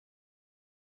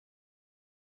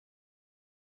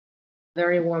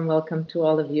Very warm welcome to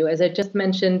all of you. As I just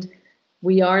mentioned,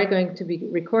 we are going to be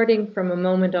recording from a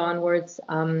moment onwards,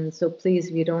 so please,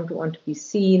 if you don't want to be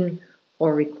seen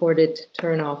or recorded,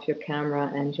 turn off your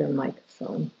camera and your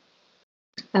microphone.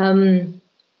 A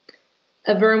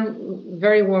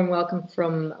very warm welcome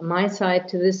from my side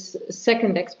to this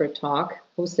second expert talk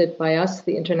hosted by us,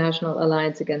 the International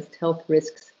Alliance Against Health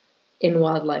Risks in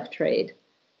Wildlife Trade.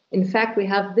 In fact, we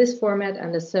have this format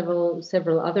and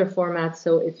several other formats,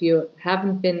 so if you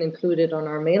haven't been included on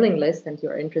our mailing list and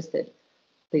you're interested,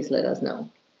 please let us know.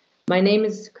 My name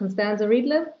is Constanze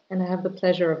Riedle, and I have the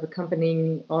pleasure of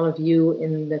accompanying all of you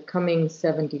in the coming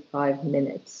 75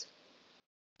 minutes.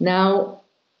 Now,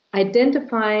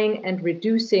 identifying and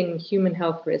reducing human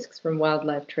health risks from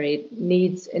wildlife trade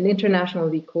needs an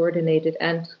internationally coordinated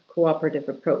and cooperative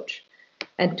approach.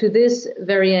 And to this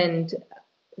very end,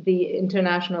 the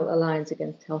International Alliance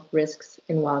Against Health Risks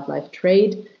in Wildlife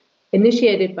Trade,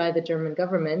 initiated by the German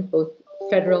government, both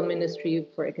Federal Ministry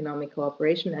for Economic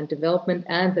Cooperation and Development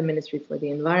and the Ministry for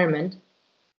the Environment,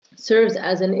 serves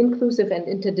as an inclusive and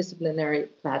interdisciplinary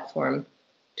platform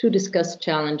to discuss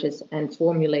challenges and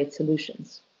formulate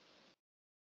solutions.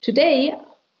 Today,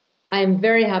 I'm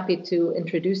very happy to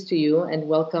introduce to you and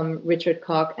welcome Richard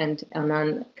Kock and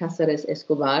Hernán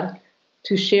Cáceres-Escobar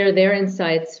to share their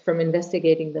insights from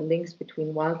investigating the links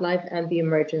between wildlife and the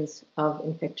emergence of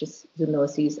infectious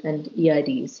zoonoses and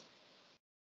EIDs.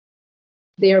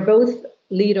 They are both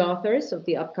lead authors of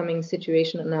the upcoming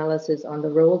situation analysis on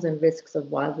the roles and risks of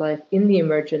wildlife in the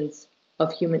emergence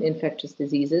of human infectious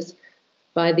diseases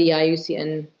by the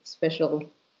IUCN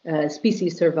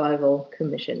Species Survival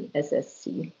Commission,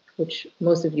 SSC, which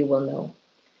most of you will know.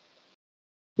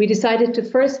 We decided to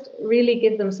first really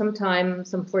give them some time,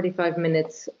 some 45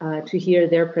 minutes, to hear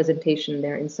their presentation,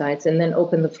 their insights, and then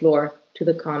open the floor to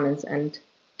the comments and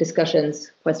discussions,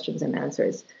 questions and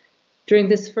answers. During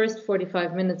this first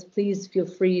 45 minutes, please feel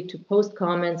free to post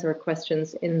comments or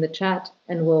questions in the chat,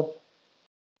 and we'll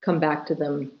come back to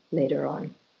them later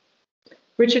on.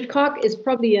 Richard Kock is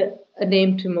probably a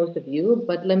name to most of you,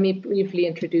 but let me briefly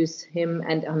introduce him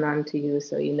and Hernán to you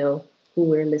so you know who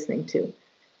we're listening to.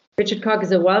 Richard Kock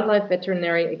is a wildlife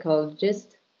veterinary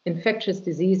ecologist, infectious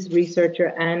disease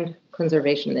researcher, and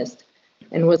conservationist,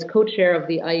 and was co-chair of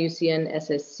the IUCN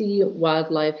SSC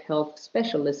Wildlife Health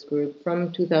Specialist Group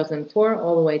from 2004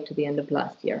 all the way to the end of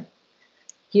last year.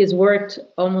 He has worked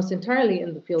almost entirely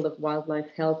in the field of wildlife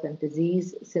health and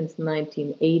disease since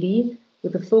 1980,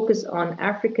 with a focus on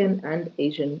African and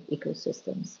Asian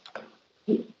ecosystems.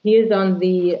 He is on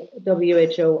the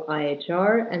WHO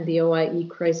IHR and the OIE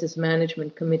Crisis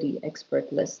Management Committee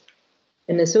expert list,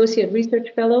 an associate research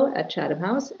fellow at Chatham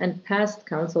House and past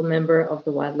council member of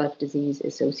the Wildlife Disease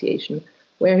Association,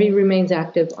 where he remains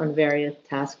active on various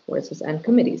task forces and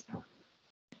committees,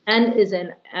 and is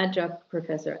an adjunct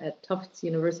professor at Tufts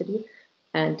University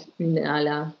and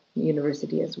Nala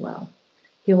University as well.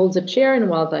 He holds a chair in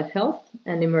wildlife health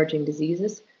and emerging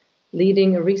diseases,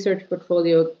 leading a research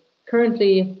portfolio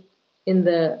currently in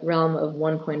the realm of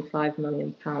 £1.5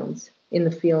 million in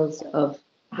the fields of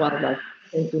wildlife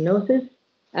and zoonoses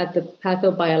at the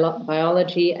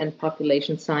Pathobiology and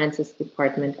Population Sciences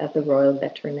Department at the Royal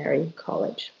Veterinary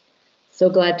College. So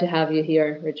glad to have you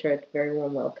here, Richard. Very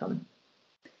warm welcome.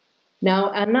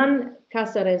 Now, Hernán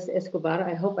Cáceres-Escobar,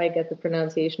 I hope I get the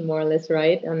pronunciation more or less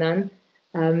right, Hernán,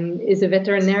 is a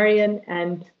veterinarian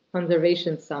and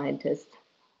conservation scientist.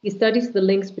 He studies the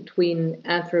links between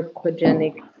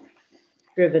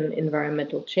anthropogenic-driven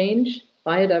environmental change,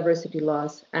 biodiversity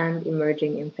loss, and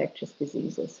emerging infectious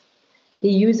diseases. He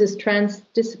uses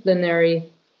transdisciplinary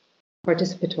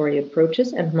participatory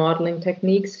approaches and modeling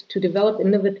techniques to develop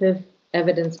innovative,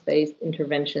 evidence-based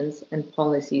interventions and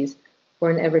policies for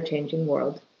an ever-changing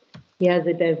world. He has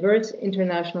a diverse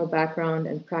international background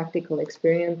and practical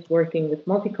experience working with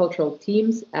multicultural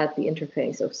teams at the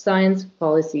interface of science,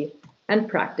 policy, and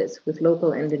practice with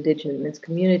local and indigenous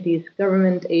communities,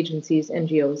 government agencies,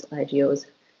 NGOs, IGOs,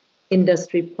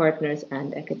 industry partners,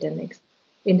 and academics.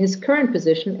 In his current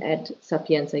position at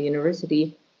Sapienza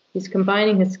University, he's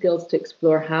combining his skills to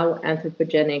explore how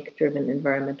anthropogenic-driven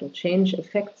environmental change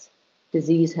affects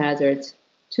disease hazards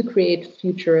to create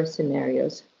future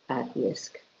scenarios at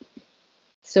risk.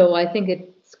 So I think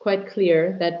it's quite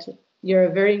clear that you're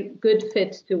a very good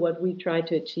fit to what we try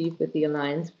to achieve with the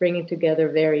Alliance, bringing together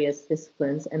various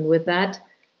disciplines. And with that,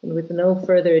 and with no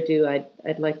further ado,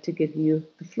 I'd like to give you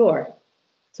the floor.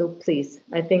 So please,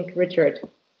 I think, Richard,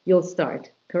 you'll start,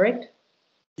 correct?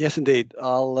 Yes, indeed.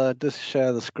 I'll just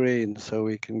share the screen so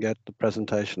we can get the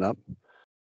presentation up.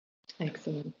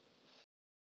 Excellent.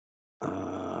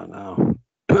 Now.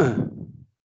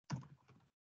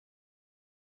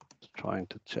 trying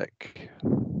to check.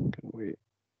 Can we?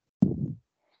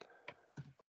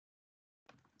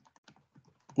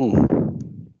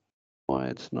 Why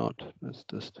it's not? Let's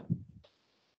just.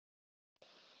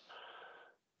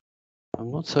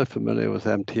 I'm not so familiar with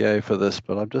MTA for this,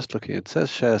 but I'm just looking. It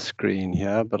says share screen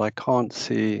here, but I can't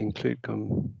see include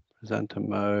presenter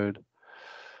mode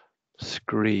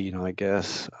screen, I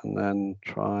guess, and then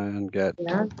try and get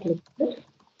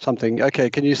something. Okay,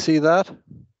 can you see that?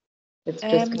 It's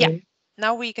just yeah.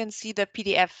 Now we can see the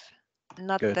PDF,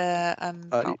 not Good. the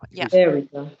yeah. There we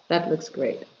go. That looks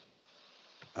great.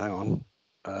 Hang on.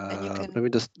 And you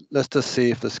can... Let's just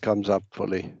see if this comes up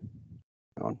fully.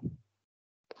 Hang on.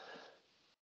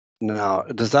 Now,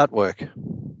 does that work?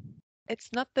 It's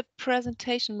not the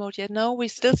presentation mode yet. No, we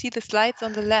still see the slides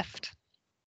on the left.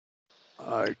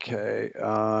 Okay.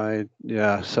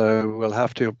 Yeah. So we'll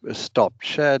have to stop.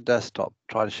 Share desktop.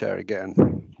 Try to share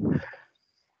again.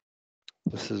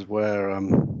 This is where.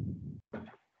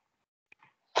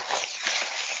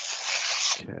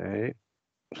 Okay.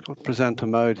 It's got presenter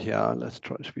mode here. Let's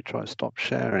try. Should we try stop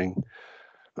sharing?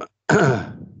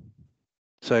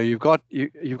 So you've got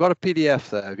a PDF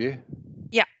there, have you?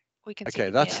 Yeah, we can. Okay,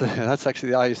 that's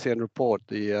actually the IUCN report.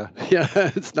 Yeah,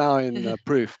 it's now in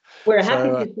proof. We're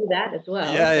happy to see that as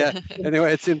well. Yeah.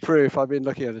 Anyway, it's in proof. I've been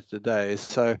looking at it today.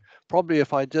 So probably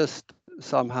if I just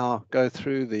somehow go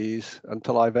through these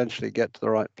until I eventually get to the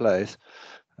right place.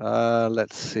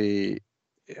 Let's see.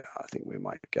 Yeah, I think we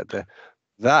might get there.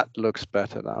 That looks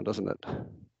better now, doesn't it?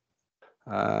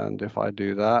 And if I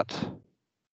do that.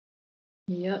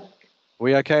 Yep.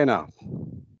 We okay now?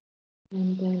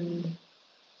 And then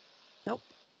nope.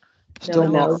 Still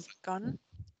not gone.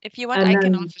 If you want, I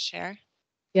can also share.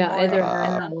 Yeah,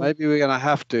 either maybe we're gonna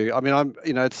have to. I mean,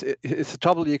 it's the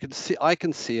trouble. You can see, I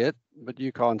can see it, but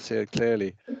you can't see it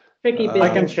clearly. Tricky I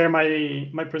can share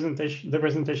my presentation, the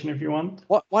presentation, if you want.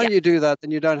 Why don't you do that? Then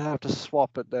you don't have to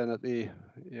swap it. Then at the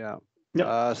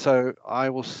Yep. So I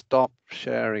will stop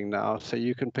sharing now, so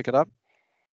you can pick it up.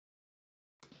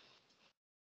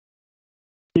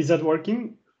 Is that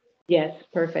working? Yes,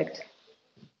 perfect.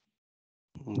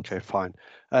 Okay, fine.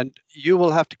 And you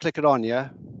will have to click it on, yeah?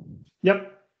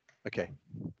 Yep. Okay,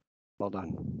 well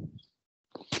done.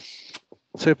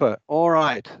 Super. All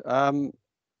right. All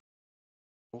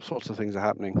sorts of things are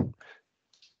happening.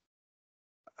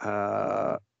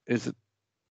 Is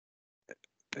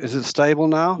it stable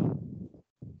now?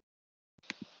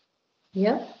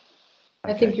 Yeah.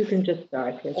 I think you can just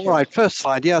start. Yes, all right, first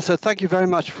slide. Yeah, so thank you very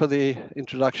much for the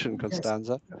introduction,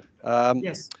 Constanza.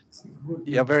 Yes.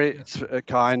 Yeah, very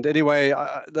kind. Anyway,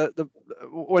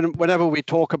 whenever we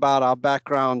talk about our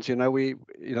backgrounds,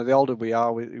 the older we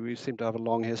are, we seem to have a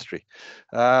long history.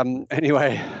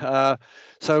 Anyway,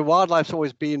 so wildlife's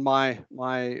always been my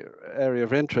area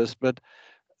of interest, but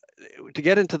to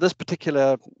get into this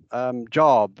particular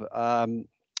job,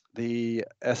 the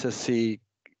SSC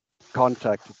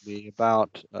contacted me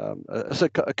about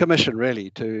a commission really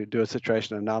to do a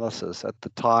situation analysis at the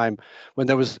time when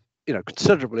there was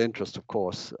considerable interest, of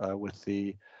course, with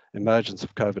the emergence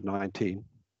of COVID-19.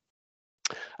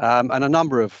 And a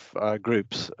number of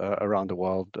groups around the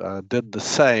world did the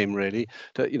same, really,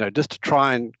 just to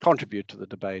try and contribute to the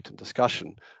debate and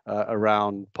discussion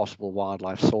around possible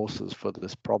wildlife sources for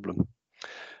this problem.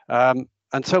 And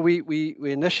so we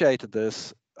initiated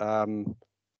this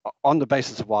on the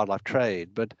basis of wildlife trade.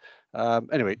 But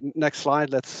anyway, next slide.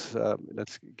 Let's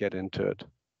get into it.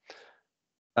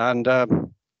 And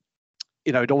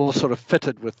it all sort of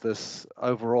fitted with this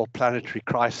overall planetary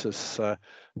crisis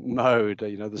mode,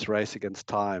 this race against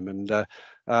time. And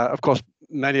of course,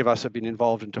 many of us have been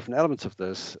involved in different elements of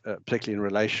this, particularly in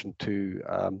relation to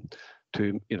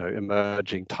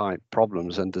emerging type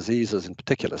problems and diseases in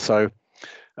particular. So,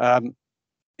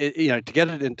 to get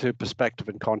it into perspective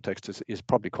and context is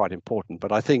probably quite important.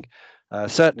 But I think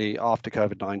certainly after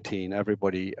COVID-19,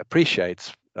 everybody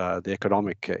appreciates the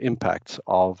economic impacts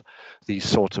of these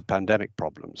sorts of pandemic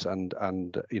problems. And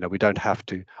we don't have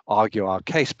to argue our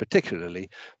case particularly,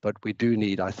 but we do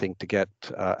need, I think, to get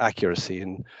accuracy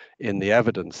in the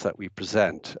evidence that we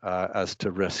present as to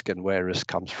risk and where risk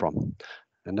comes from.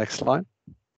 The next slide.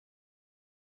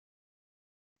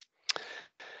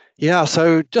 Yeah,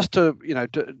 so just to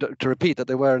repeat that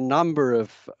there were a number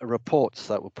of reports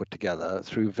that were put together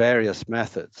through various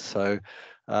methods. So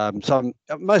some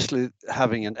mostly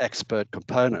having an expert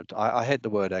component. I hate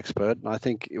the word expert, and I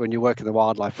think when you work in the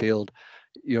wildlife field,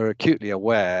 you're acutely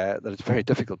aware that it's very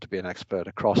difficult to be an expert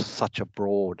across such a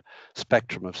broad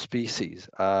spectrum of species.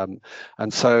 And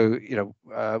so,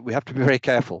 we have to be very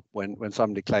careful when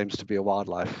somebody claims to be a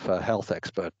wildlife health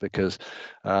expert, because,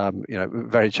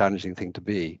 very challenging thing to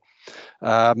be.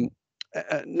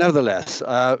 Nevertheless,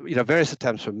 various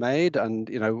attempts were made, and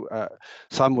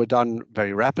some were done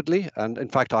very rapidly. And in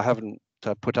fact, I haven't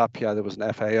put up here. There was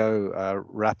an FAO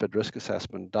rapid risk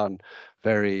assessment done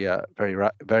very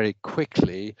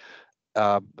quickly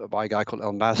by a guy called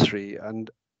El Masri and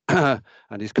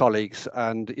and his colleagues,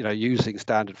 and using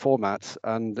standard formats.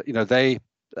 And they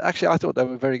actually, I thought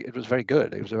it was very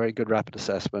good. It was a very good rapid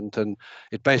assessment, and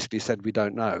it basically said we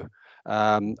don't know.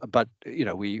 But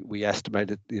we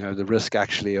estimated the risk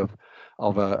actually of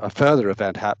a further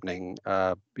event happening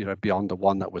beyond the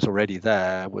one that was already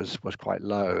there was quite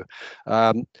low,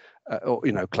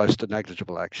 or close to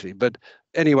negligible actually. But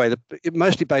anyway,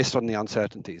 mostly based on the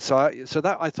uncertainty. So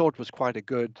that I thought was quite a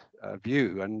good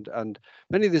view, and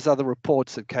many of these other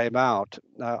reports that came out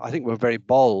I think were very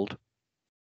bold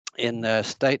in their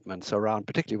statements around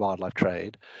particularly wildlife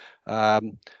trade, our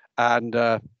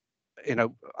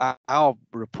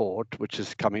report, which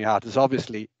is coming out, is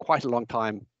obviously quite a long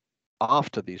time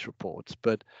after these reports,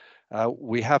 but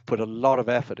we have put a lot of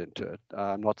effort into it.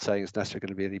 I'm not saying it's necessarily going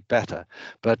to be any better,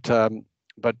 but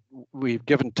we've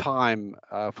given time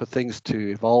for things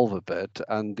to evolve a bit,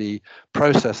 and the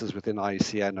processes within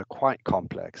IUCN are quite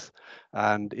complex,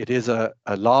 and it is a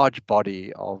large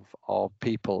body of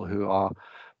people who are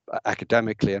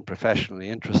academically and professionally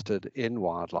interested in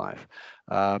wildlife,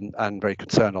 and very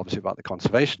concerned obviously about the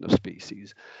conservation of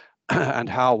species and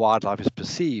how wildlife is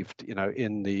perceived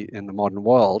in the modern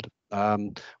world,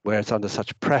 where it's under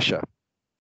such pressure.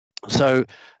 So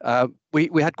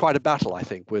we had quite a battle, I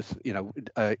think, with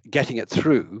getting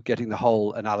the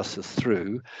whole analysis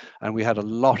through, and we had a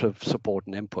lot of support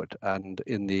and input. And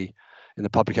in the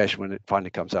publication, when it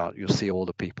finally comes out, you'll see all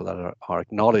the people that are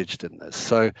acknowledged in this.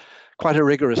 So quite a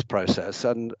rigorous process,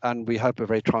 and we hope a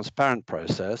very transparent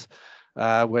process,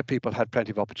 where people had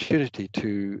plenty of opportunity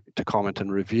to comment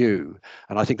and review.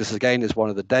 And I think this again is one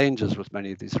of the dangers with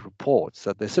many of these reports,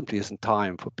 that there simply isn't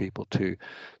time for people to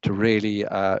really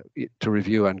to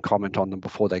review and comment on them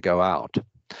before they go out.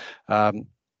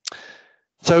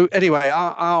 So anyway,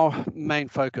 our main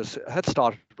focus had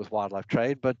started with wildlife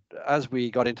trade, but as we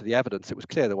got into the evidence, it was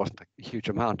clear there wasn't a huge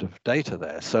amount of data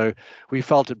there. So we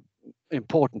felt it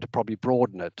important to probably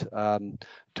broaden it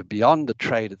to beyond the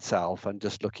trade itself and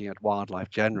just looking at wildlife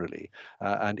generally,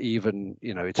 and even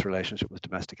its relationship with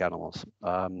domestic animals.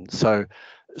 So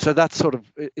that sort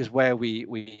of is where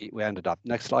we ended up.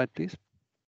 Next slide, please.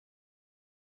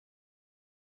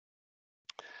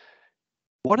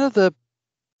 One of the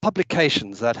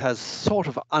publications that has sort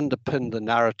of underpinned the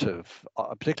narrative,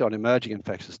 particularly on emerging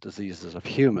infectious diseases of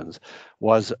humans,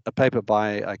 was a paper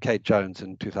by Kate Jones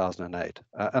in 2008.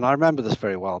 And I remember this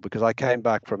very well because I came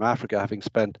back from Africa, having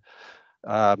spent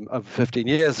over 15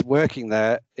 years working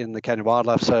there in the Kenya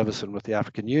Wildlife Service and with the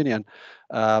African Union,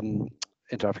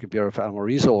 Inter-African Bureau for Animal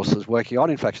Resources, working on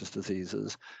infectious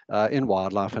diseases in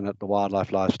wildlife and at the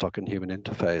wildlife, livestock, and human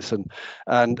interface.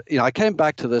 And I came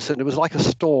back to this, and it was like a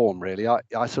storm, really.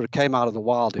 I sort of came out of the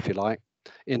wild, if you like,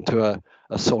 into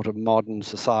a sort of modern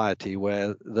society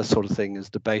where this sort of thing is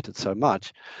debated so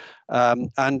much.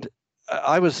 And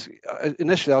I was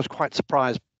initially quite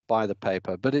surprised by the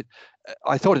paper, but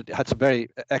I thought it had some very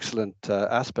excellent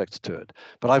aspects to it.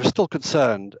 But I was still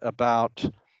concerned about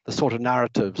the sort of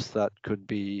narratives that could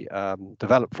be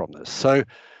developed from this. So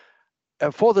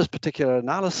for this particular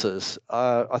analysis,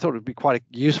 I thought it would be quite a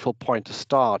useful point to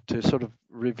start to sort of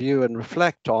review and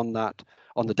reflect on that,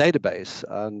 on the database,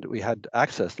 and we had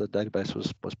access, the database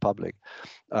was public,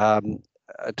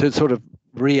 to sort of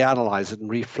reanalyze it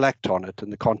and reflect on it in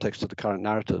the context of the current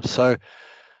narrative. So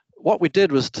what we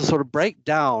did was to sort of break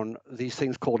down these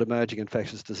things called emerging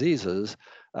infectious diseases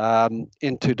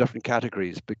into different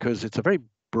categories, because it's a very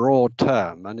broad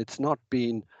term, and it's not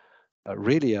been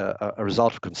really a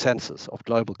result of consensus, of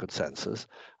global consensus.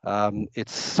 It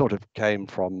sort of came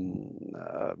from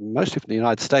mostly from the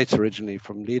United States originally,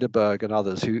 from Liederberg and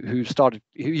others who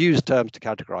used terms to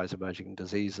categorize emerging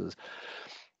diseases.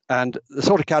 And the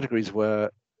sort of categories were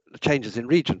changes in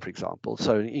region, for example,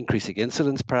 so increasing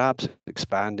incidence, perhaps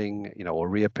expanding, or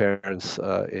reappearance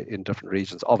in different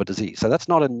regions of a disease. So that's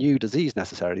not a new disease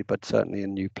necessarily, but certainly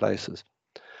in new places.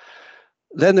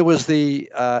 Then there was the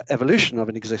evolution of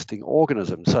an existing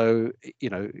organism. So,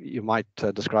 you might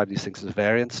describe these things as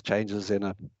variants, changes in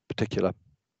a particular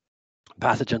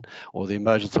pathogen, or the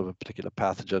emergence of a particular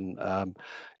pathogen,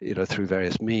 through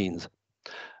various means.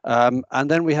 And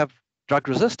then we have drug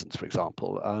resistance, for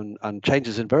example, and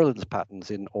changes in virulence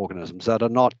patterns in organisms that are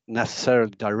not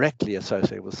necessarily directly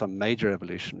associated with some major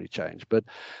evolutionary change, but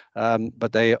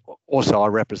they also are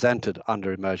represented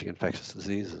under emerging infectious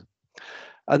diseases.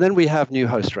 And then we have new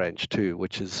host range too,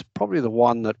 which is probably the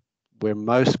one that we're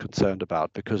most concerned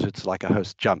about because it's like a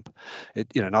host jump.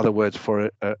 In other words,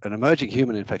 for an emerging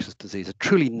human infectious disease, a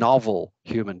truly novel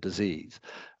human disease,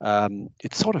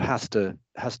 it sort of has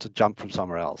to jump from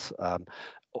somewhere else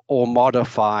or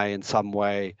modify in some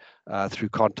way through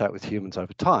contact with humans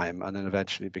over time, and then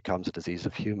eventually becomes a disease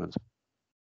of humans.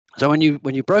 So when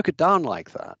you broke it down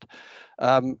like that,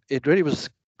 it really was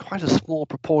quite a small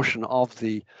proportion of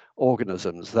the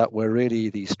organisms that were really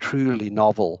these truly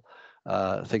novel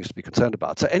things to be concerned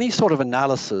about. So any sort of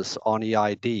analysis on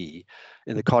EID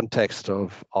in the context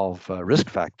of risk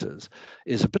factors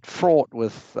is a bit fraught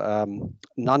with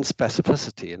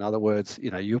non-specificity. In other words,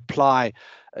 you apply,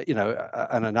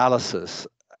 an analysis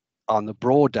on the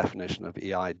broad definition of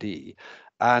EID,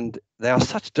 and they are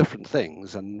such different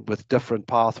things and with different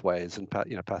pathways and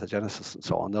pathogenesis and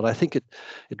so on that I think it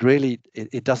really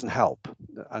doesn't help.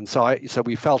 And so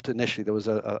we felt initially there was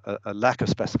a lack of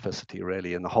specificity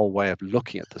really in the whole way of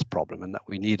looking at this problem, and that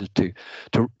we needed to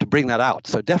bring that out.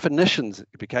 So definitions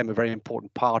became a very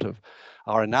important part of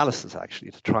our analysis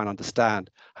actually, to try and understand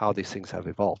how these things have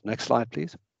evolved. Next slide,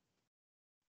 please.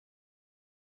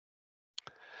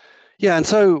 Yeah, and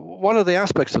so one of the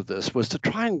aspects of this was to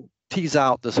try and tease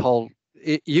out this whole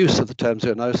use of the term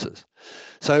zoonoses.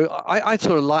 So I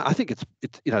sort of like, I think it's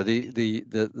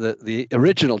the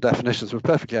original definitions were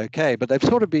perfectly okay, but they've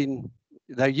sort of been,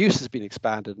 their use has been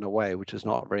expanded in a way which is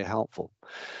not very helpful.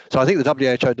 So I think the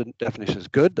WHO definition is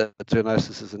good, that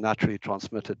zoonosis is a naturally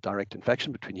transmitted direct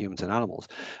infection between humans and animals.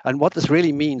 And what this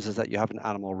really means is that you have an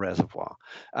animal reservoir,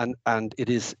 and it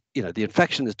is, the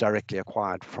infection is directly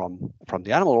acquired from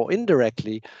the animal, or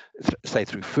indirectly, say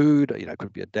through food. It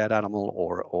could be a dead animal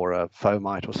or a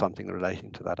fomite or something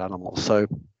relating to that animal. So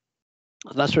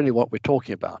that's really what we're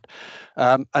talking about.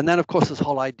 And then, of course, this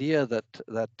whole idea that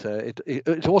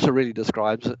it also really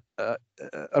describes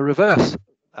a reverse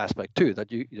aspect too, that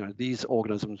these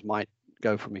organisms might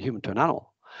go from a human to an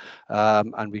animal.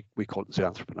 And we call it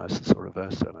zoanthropognosis or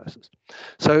reverse zoonosis.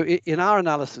 So in our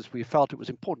analysis, we felt it was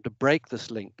important to break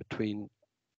this link between,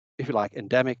 if you like,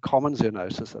 endemic common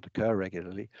zoonoses that occur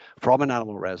regularly from an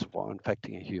animal reservoir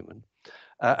infecting a human,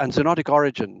 and zoonotic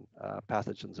origin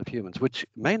pathogens of humans, which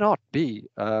may not be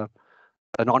an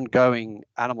ongoing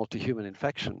animal to human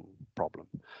infection problem.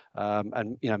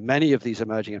 And many of these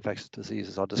emerging infectious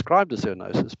diseases are described as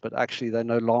zoonoses, but actually they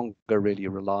no longer really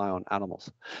rely on animals.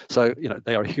 So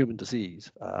they are a human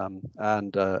disease,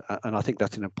 and I think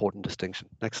that's an important distinction.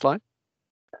 Next slide.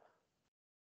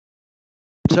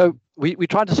 So we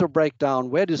tried to sort of break down,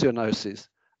 where do zoonoses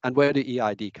and where do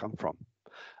EID come from?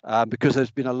 Because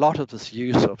there's been a lot of this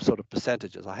use of sort of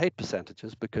percentages. I hate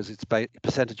percentages because it's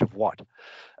percentage of what?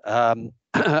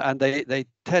 And they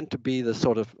tend to be the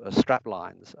sort of strap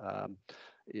lines,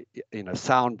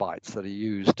 sound bites that are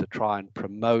used to try and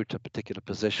promote a particular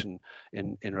position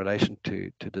in relation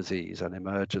to disease and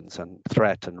emergence and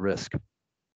threat and risk.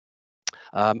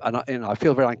 And I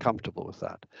feel very uncomfortable with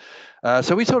that.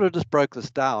 So we sort of just broke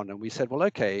this down, and we said, well,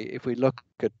 okay, if we look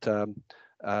at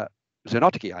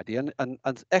zoonotic EID,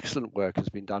 and excellent work has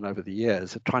been done over the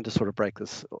years at trying to sort of break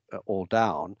this all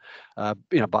down,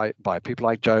 by people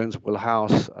like Jones,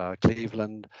 Wilhouse,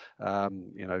 Cleveland,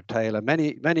 Taylor,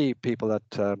 many people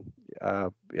that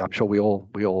I'm sure we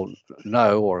all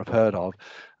know or have heard of,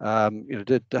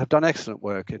 have done excellent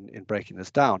work in breaking this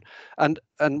down. And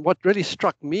what really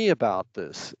struck me about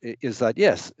this is that,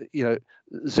 yes,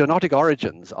 zoonotic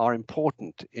origins are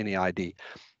important in EID.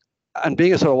 And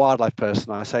being a sort of wildlife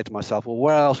person, I say to myself, well,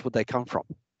 where else would they come from?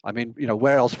 I mean,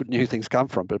 where else would new things come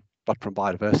from but from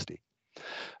biodiversity?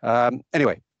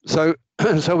 Anyway, so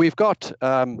we've got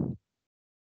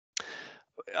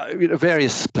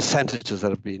various percentages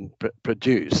that have been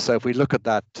produced. So if we look at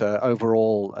that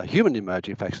overall human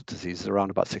emerging infectious diseases, around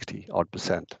about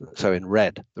 60-odd%. So in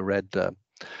red, the red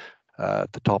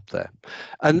at the top there.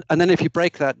 And then if you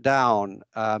break that down,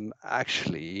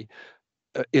 actually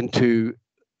into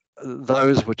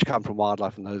those which come from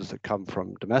wildlife and those that come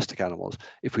from domestic animals,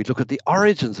 if we look at the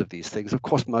origins of these things, of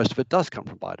course, most of it does come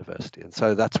from biodiversity. And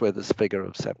so that's where this figure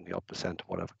of 70-odd% or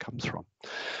whatever comes from.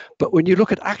 But when you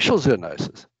look at actual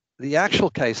zoonoses, the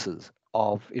actual cases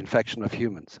of infection of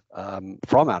humans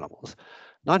from animals,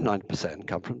 99%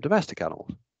 come from domestic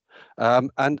animals.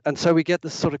 And so we get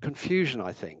this sort of confusion,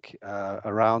 I think,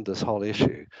 around this whole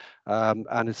issue.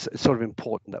 And it's sort of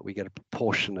important that we get a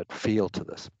proportionate feel to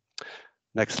this.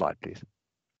 Next slide, please.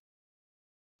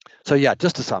 So yeah,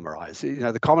 just to summarize,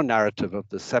 the common narrative of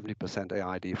the 70%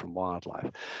 EID from wildlife,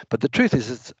 but the truth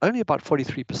is it's only about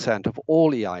 43% of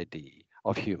all EID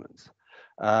of humans.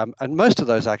 And most of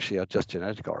those actually are just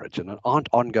genetic origin and aren't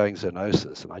ongoing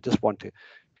zoonoses. And I just want to,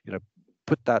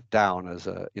 put that down as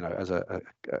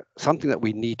something that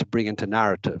we need to bring into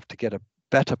narrative to get a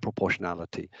better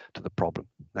proportionality to the problem.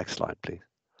 Next slide, please.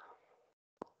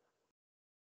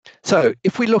 So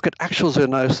if we look at actual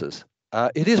zoonoses,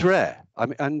 it is rare. I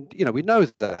mean, and we know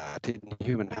that in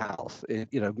human health.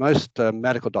 Most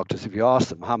medical doctors, if you ask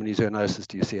them how many zoonoses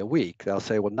do you see a week, they'll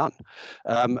say, well, none.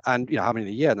 And how many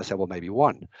in a year? And they say, well, maybe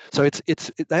one. So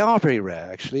they are very rare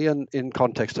actually, in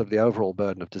context of the overall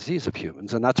burden of disease of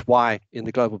humans, and that's why in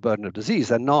the global burden of disease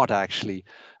they're not actually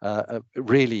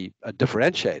really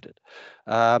differentiated.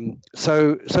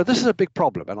 So this is a big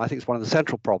problem, and I think it's one of the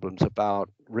central problems about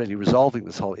really resolving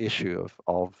this whole issue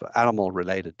of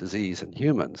animal-related disease in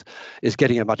humans, is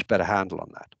getting a much better handle on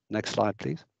that. Next slide,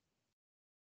 please.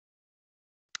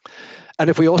 And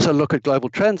if we also look at global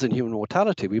trends in human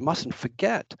mortality, we mustn't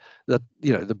forget that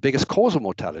the biggest cause of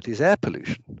mortality is air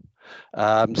pollution.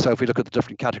 So if we look at the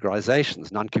different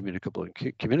categorizations, non-communicable and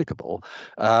communicable,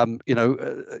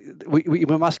 we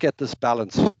must get this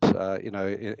balance,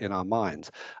 in our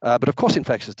minds. But of course,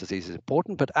 infectious disease is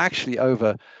important. But actually,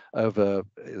 over the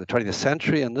 20th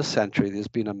century and this century, there's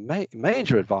been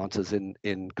major advances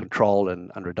in control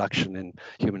and reduction in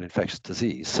human infectious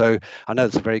disease. So I know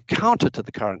it's very counter to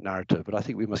the current narrative, but I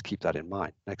think we must keep that in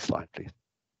mind. Next slide, please.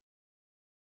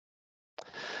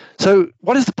 So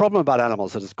what is the problem about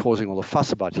animals that is causing all the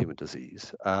fuss about human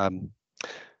disease?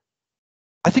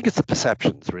 I think it's the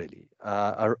perceptions, really.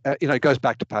 It goes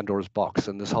back to Pandora's box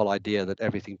and this whole idea that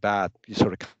everything bad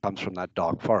sort of comes from that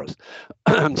dark forest.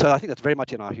 So I think that's very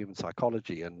much in our human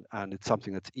psychology, and it's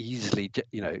something that's easily,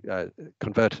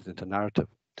 converted into narrative.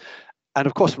 And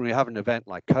of course, when we have an event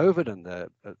like COVID and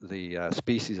the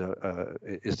species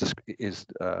is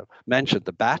mentioned,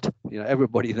 the bat,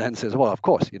 everybody then says, well, of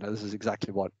course, this is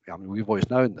exactly what, we've always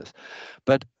known this.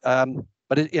 But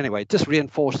anyway, it just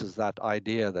reinforces that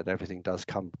idea that everything does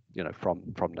come,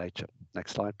 from nature.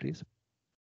 Next slide, please.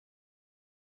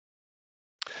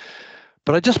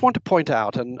 But I just want to point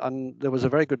out, and there was a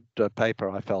very good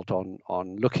paper I felt on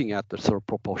looking at the sort of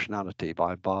proportionality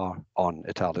by Barr on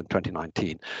et al. In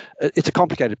 2019. It's a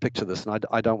complicated picture, this, and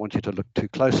I don't want you to look too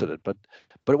close at it, but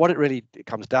what it really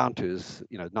comes down to is,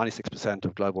 96%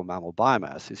 of global mammal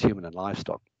biomass is human and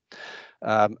livestock.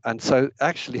 And so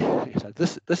actually,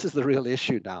 this is the real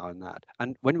issue now in that.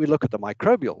 And when we look at the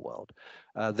microbial world,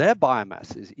 their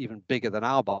biomass is even bigger than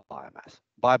our biomass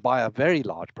by a very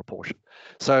large proportion.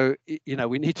 So,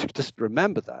 we need to just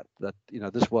remember that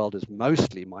this world is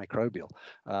mostly microbial,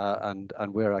 and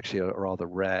we're actually a rather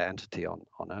rare entity on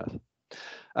Earth.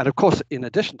 And of course, in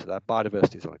addition to that,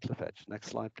 biodiversity is on a cliff edge. Next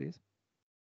slide, please.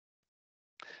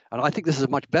 And I think this is a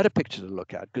much better picture to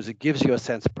look at because it gives you a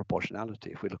sense of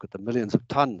proportionality. If we look at the millions of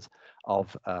tons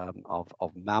of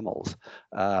mammals,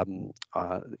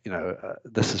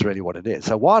 this is really what it is.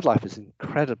 So wildlife is an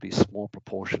incredibly small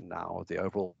proportion now of the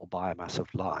overall biomass of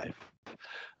life.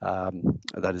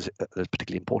 That is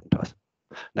particularly important to us.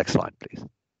 Next slide, please.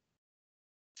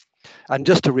 And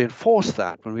just to reinforce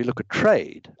that, when we look at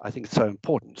trade, I think it's so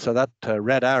important. So that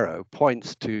red arrow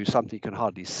points to something you can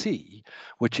hardly see,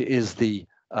 which is the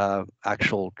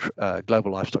actual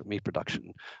global livestock meat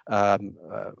production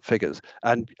figures,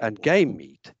 and game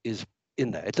meat is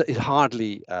in there. It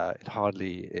hardly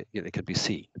it can be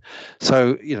seen.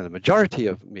 So the majority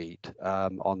of meat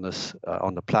on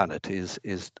the planet is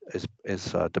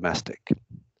domestic.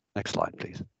 Next slide,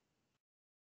 please.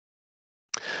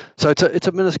 So it's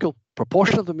a minuscule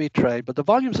proportion of the meat trade, but the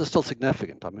volumes are still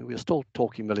significant. I mean, we're still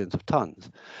talking millions of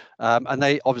tons, and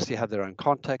they obviously have their own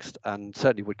context and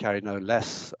certainly would carry no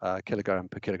less kilogram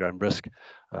per kilogram risk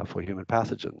for human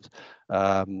pathogens.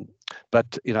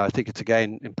 But I think it's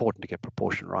again important to get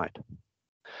proportion right.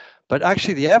 But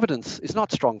actually, the evidence is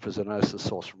not strong for zoonosis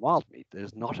sourced from wild meat.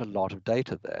 There's not a lot of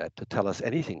data there to tell us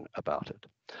anything about it.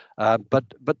 But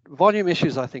volume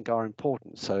issues, I think, are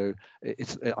important. So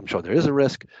I'm sure there is a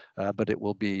risk, but it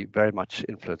will be very much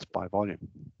influenced by volume.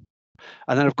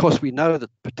 And then, of course, we know that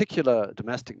particular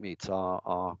domestic meats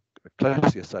are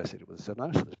closely associated with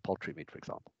zoonosis, poultry meat, for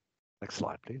example. Next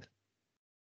slide, please.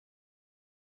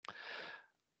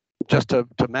 Just to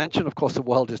mention, of course, the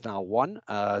world is now one.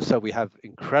 So we have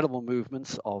incredible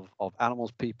movements of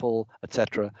animals, people,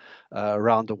 etc.,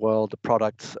 around the world, the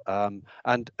products, and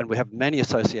we have many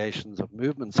associations of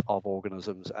movements of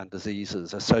organisms and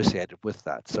diseases associated with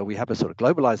that. So we have a sort of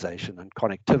globalization and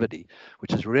connectivity,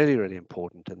 which is really, really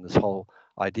important in this whole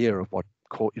idea of what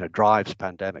drives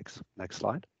pandemics. Next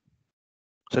slide.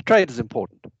 So trade is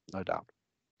important, no doubt.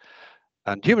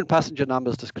 And human passenger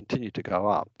numbers just continue to go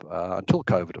up until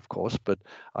COVID, of course, but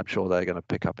I'm sure they're going to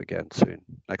pick up again soon.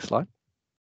 Next slide.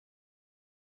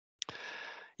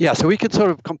 Yeah, so we could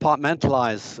sort of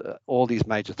compartmentalize all these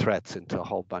major threats into a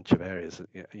whole bunch of areas,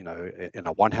 in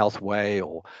a One Health way,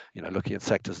 or looking at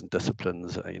sectors and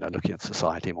disciplines, looking at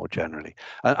society more generally.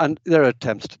 And there are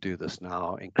attempts to do this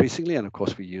now increasingly, and of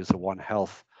course we use the One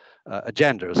Health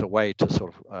agenda as a way to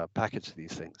sort of package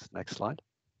these things. Next slide.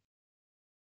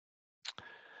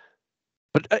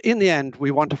 But in the end,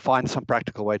 we want to find some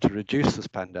practical way to reduce this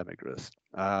pandemic risk.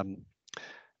 And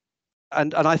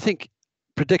I think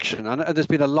prediction, and there's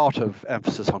been a lot of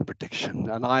emphasis on prediction,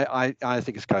 and I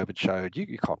think as COVID showed,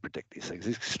 you can't predict these things.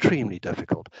 It's extremely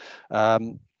difficult.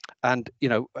 And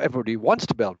everybody wants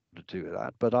to be able to do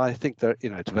that, but I think that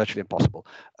it's virtually impossible,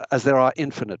 as there are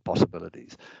infinite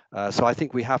possibilities. So I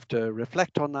think we have to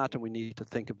reflect on that, and we need to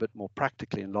think a bit more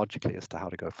practically and logically as to how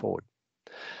to go forward.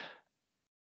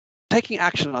 Taking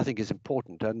action, I think, is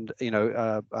important, and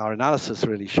our analysis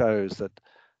really shows that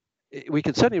we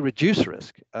can certainly reduce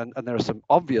risk, and there are some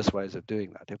obvious ways of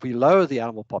doing that. If we lower the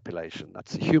animal population,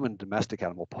 that's the human domestic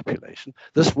animal population,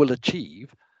 this will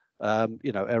achieve a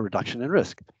reduction in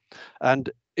risk. And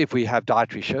if we have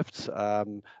dietary shifts,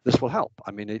 this will help.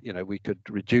 I mean, we could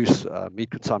reduce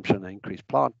meat consumption and increase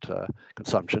plant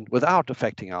consumption without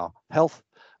affecting our health.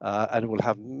 And it will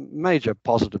have major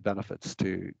positive benefits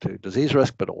to disease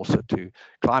risk, but also to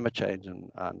climate change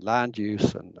and land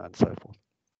use and so forth.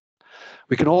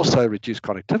 We can also reduce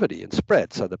connectivity and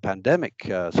spread, so the pandemic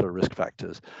sort of risk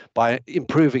factors, by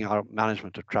improving our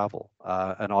management of travel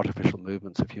and artificial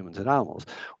movements of humans and animals.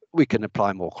 We can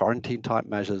apply more quarantine type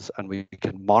measures, and we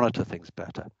can monitor things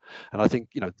better. And I think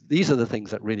these are the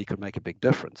things that really could make a big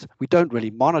difference. We don't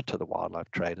really monitor the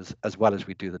wildlife trade as well as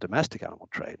we do the domestic animal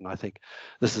trade, and I think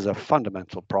this is a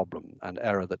fundamental problem and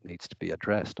error that needs to be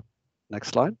addressed. Next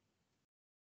slide.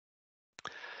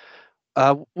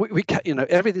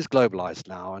 Everything's globalized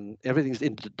now, and everything's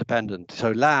interdependent.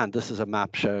 So land, this is a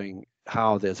map showing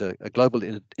how there's a global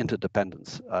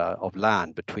interdependence of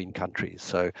land between countries.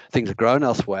 So things are grown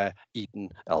elsewhere, eaten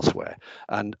elsewhere,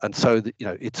 and so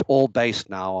it's all based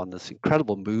now on this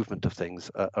incredible movement of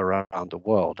things around the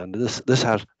world, and this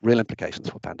has real implications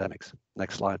for pandemics.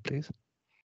 Next slide, please.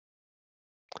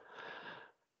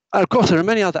 And of course, there are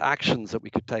many other actions that we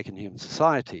could take in human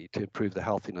society to improve the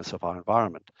healthiness of our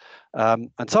environment.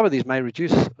 And some of these may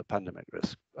reduce the pandemic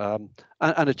risk and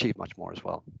achieve much more as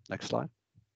well. Next slide.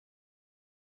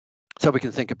 So we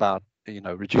can think about,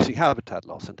 reducing habitat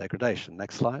loss and degradation.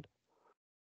 Next slide.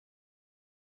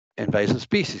 Invasive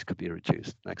species could be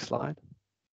reduced. Next slide.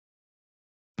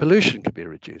 Pollution could be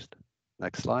reduced.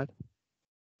 Next slide.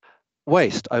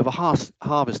 Waste,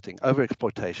 over-harvesting,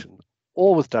 over-exploitation,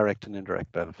 all with direct and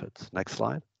indirect benefits. Next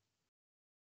slide.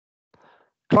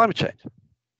 Climate change.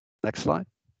 Next slide.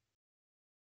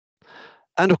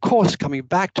 And of course, coming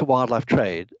back to wildlife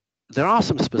trade, there are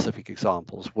some specific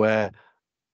examples where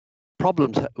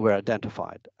problems were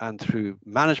identified, and through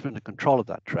management and control of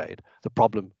that trade, the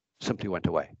problem simply went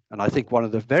away. And I think one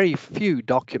of the very few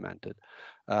documented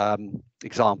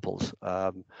examples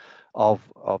of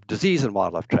disease and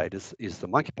wildlife trade is the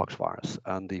monkeypox virus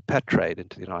and the pet trade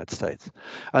into the United States.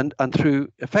 And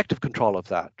through effective control of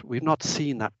that, we've not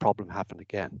seen that problem happen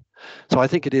again. So I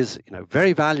think it is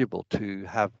very valuable to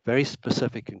have very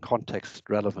specific and context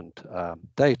relevant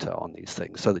data on these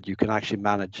things, so that you can actually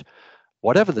manage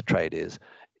whatever the trade is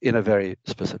in a very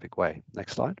specific way.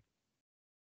 Next slide.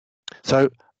 So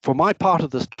for my part of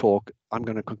this talk, I'm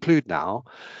going to conclude now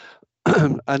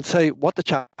and say what the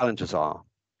challenges are.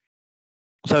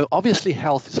 So obviously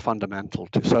health is fundamental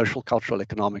to social, cultural,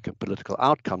 economic and political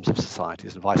outcomes of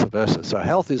societies and vice versa. So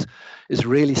health is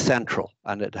really central,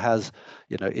 and it has,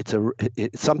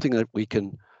 it's something that we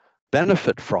can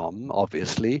benefit from,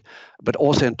 obviously, but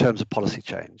also in terms of policy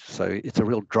change. So it's a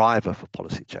real driver for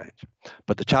policy change.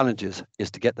 But the challenge is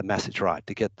to get the message right,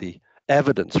 to get the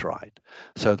evidence right,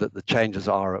 so that the changes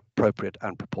are appropriate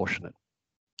and proportionate.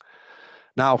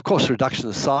 Now, of course,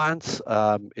 reductionist science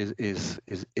is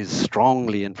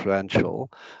strongly influential,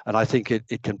 and I think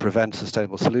it can prevent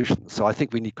sustainable solutions. So I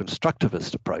think we need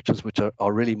constructivist approaches, which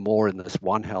are really more in this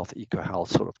One Health, eco-health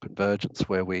sort of convergence,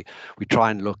 where we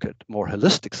try and look at more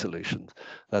holistic solutions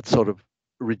that sort of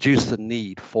reduce the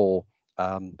need for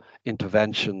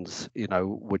interventions,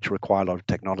 which require a lot of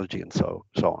technology and so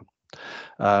on.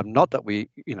 Not that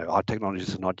our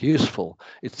technologies are not useful.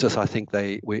 It's just I think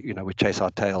we chase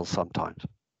our tails sometimes.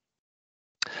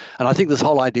 And I think this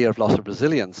whole idea of loss of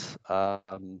resilience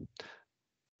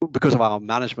because of our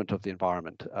management of the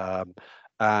environment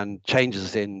and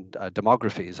changes in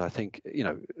demographies. I think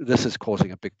this is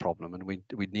causing a big problem, and we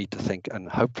need to think. And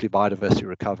hopefully, biodiversity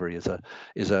recovery is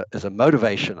a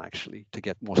motivation actually to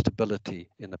get more stability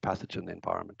in the pathogen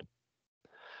environment.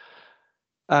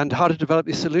 And how to develop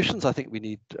these solutions, I think we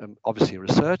need, obviously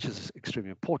research is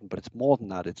extremely important, but it's more than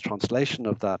that. It's translation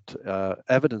of that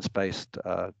evidence-based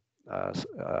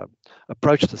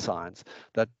approach to science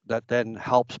that then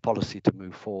helps policy to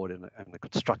move forward in a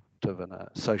constructive and a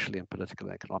socially and politically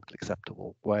and economically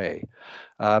acceptable way.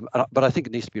 But I think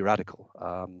it needs to be radical,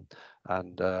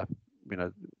 and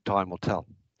time will tell.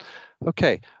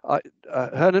 Okay,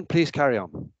 Hernán, please carry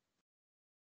on.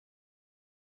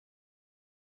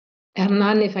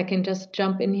 Hernán, if I can just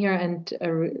jump in here and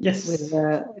yes, with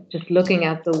just looking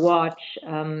at the watch,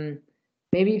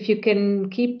 maybe if you can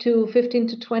keep to 15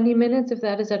 to 20 minutes, if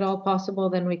that is at all possible,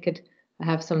 then we could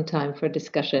have some time for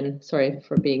discussion. Sorry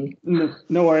for being...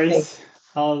 No worries.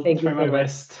 I'll try my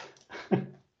best.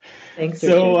 Thanks.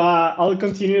 So I'll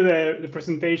continue the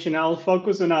presentation. I'll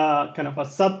focus on a kind of a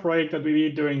sub-project that we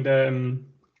did during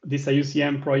this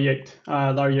IUCN project,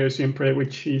 large IUCN project,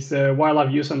 which is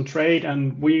wildlife use and trade.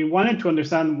 And we wanted to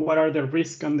understand what are the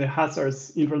risks and the hazards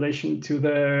in relation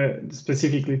to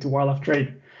specifically to wildlife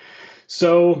trade.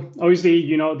 So obviously,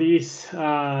 this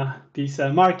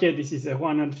market, this is a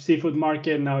Huanan seafood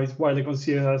market. Now it's widely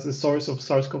considered as a source of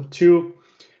SARS-CoV-2.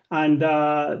 And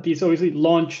this obviously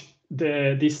launched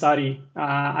this study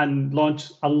and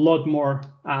launched a lot more,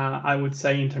 I would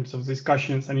say, in terms of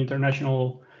discussions and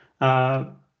international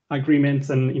agreements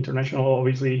and international,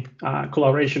 obviously,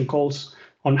 collaboration calls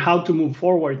on how to move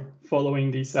forward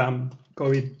following this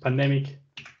COVID pandemic.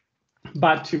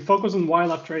 But to focus on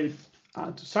wildlife trade,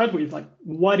 to start with, like,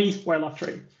 what is wildlife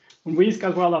trade? When we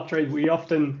discuss wildlife trade, we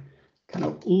often kind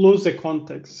of lose the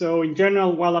context. So in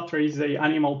general, wildlife trade is the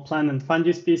animal, plant, and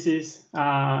fungi species,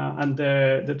 and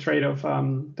the trade of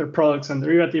their products and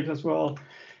derivatives as well.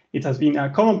 It has been a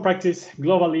common practice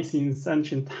globally since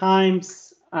ancient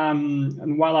times.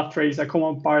 And wildlife trade is a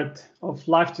common part of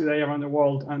life today around the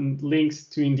world and links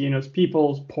to indigenous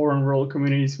peoples, poor and rural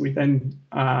communities with end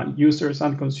users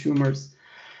and consumers.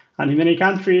 And in many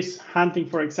countries, hunting,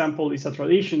 for example, is a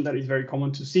tradition that is very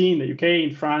common to see in the UK,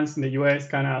 in France, in the US,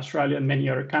 Canada, Australia, and many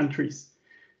other countries.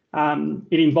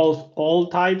 It involves all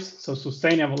types, so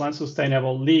sustainable,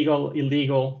 unsustainable, legal,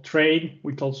 illegal trade,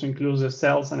 which also includes the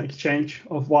sales and exchange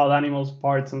of wild animals,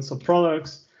 parts, and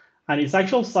subproducts. And its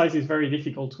actual size is very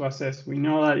difficult to assess. We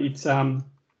know that it's,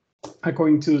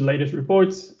 according to the latest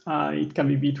reports, it can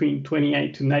be between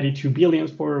 28 to 92 billion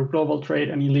for global trade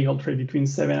and illegal trade between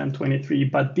 7 and 23.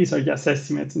 But these are just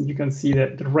estimates, and you can see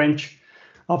the range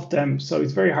of them. So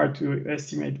it's very hard to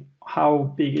estimate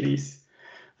how big it is.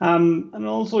 And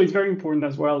also it's very important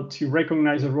as well to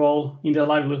recognize the role in the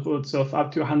livelihoods of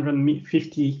up to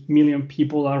 150 million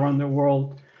people around the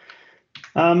world.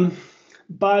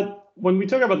 But when we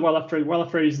talk about wildlife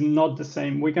trade is not the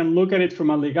same. We can look at it from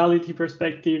a legality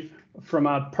perspective, from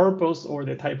a purpose or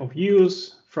the type of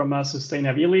use, from a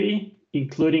sustainability,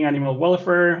 including animal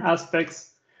welfare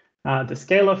aspects, the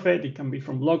scale of it. It can be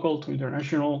from local to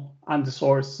international, and the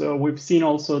source. So we've seen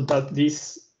also that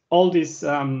all these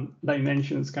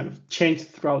dimensions kind of change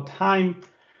throughout time.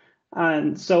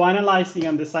 And so analyzing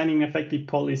and designing effective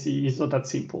policy is not that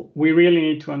simple. We really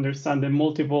need to understand the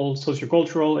multiple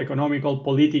sociocultural, economical,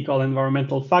 political,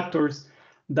 environmental factors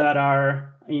that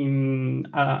are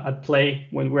at play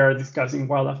when we are discussing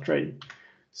wildlife trade.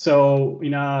 So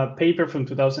in a paper from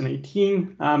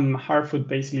 2018, Harfoot,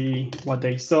 basically what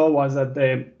they saw was that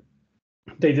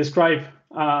they describe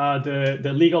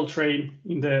the legal trade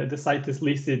in the CITES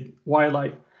listed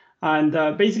wildlife. And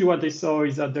basically what they saw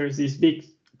is that there's this big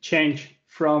change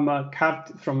from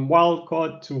wild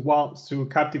caught to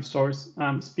captive source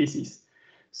species.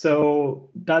 So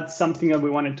that's something that we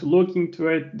wanted to look into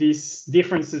it. These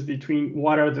differences between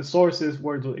what are the sources,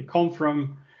 where do they come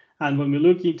from, and when we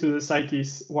look into the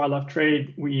CITES wildlife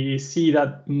trade, we see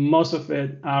that most of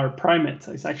it are primates.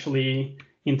 It's actually,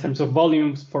 in terms of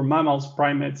volumes for mammals,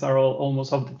 primates are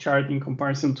almost off the chart in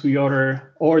comparison to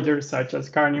other orders such as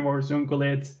carnivores,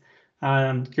 ungulates,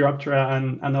 Chiroptera,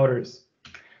 and others.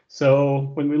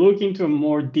 So when we look into a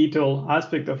more detailed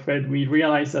aspect of it, we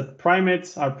realize that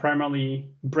primates are primarily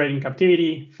bred in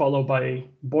captivity, followed by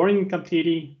born in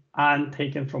captivity and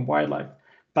taken from wildlife.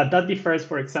 But that differs,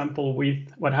 for example, with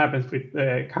what happens with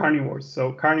carnivores.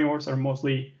 So carnivores are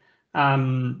mostly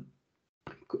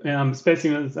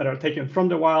specimens that are taken from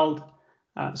the wild.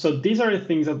 So these are the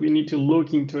things that we need to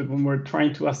look into it when we're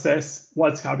trying to assess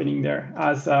what's happening there.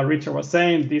 As Richard was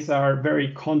saying, these are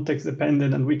very context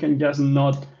dependent, and we can just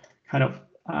not kind of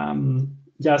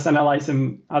just analyze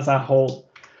them as a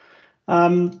whole.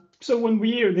 So when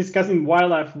we are discussing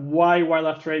wildlife, why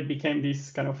wildlife trade became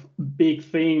this kind of big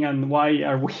thing, and why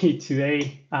are we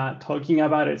today talking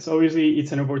about it? So obviously,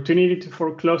 it's an opportunity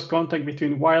for close contact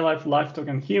between wildlife, livestock,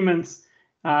 and humans.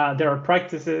 There are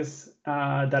practices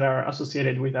that are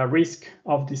associated with a risk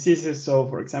of diseases. So,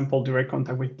 for example, direct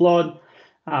contact with blood.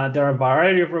 There are a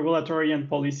variety of regulatory and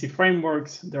policy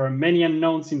frameworks. There are many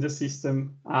unknowns in the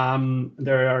system.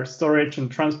 There are storage and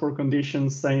transport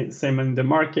conditions, same in the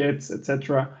markets,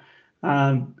 etc.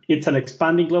 It's an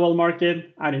expanding global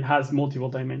market, and it has multiple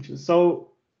dimensions.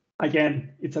 So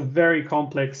again, it's a very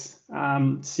complex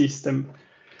system.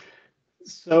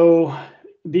 So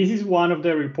this is one of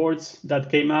the reports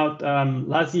that came out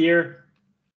last year.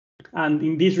 And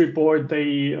in this report,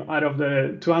 they, out of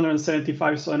the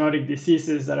 275 zoonotic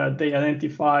diseases that they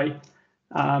identify,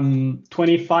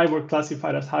 25 were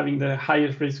classified as having the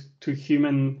highest risk to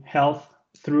human health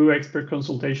through expert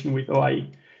consultation with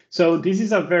OIE. So this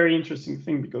is a very interesting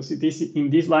thing, because in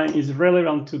this line is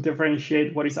relevant to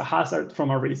differentiate what is a hazard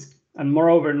from a risk. And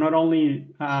moreover, not only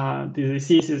the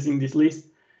diseases in this list,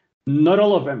 not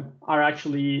all of them are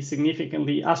actually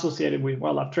significantly associated with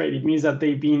wildlife trade. It means that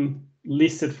they've been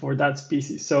listed for that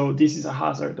species. So this is a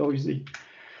hazard, obviously.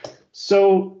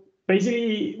 So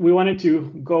basically, we wanted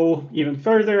to go even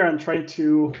further and try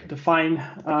to define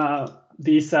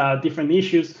these different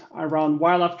issues around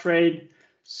wildlife trade.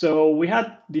 So we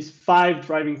had these 5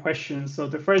 driving questions. So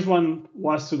the first one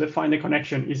was to define the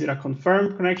connection. Is it a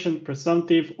confirmed connection,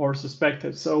 presumptive, or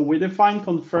suspected? So we define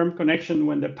confirmed connection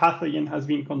when the pathogen has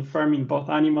been confirmed in both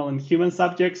animal and human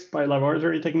subjects by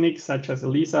laboratory techniques such as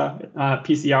ELISA,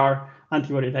 PCR,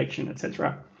 antibody detection,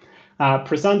 etc.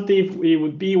 Presumptive, it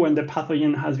would be when the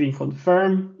pathogen has been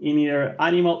confirmed in either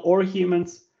animal or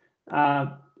humans.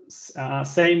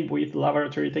 Same with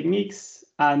laboratory techniques.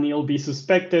 And it'll be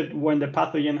suspected when the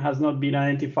pathogen has not been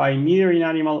identified neither in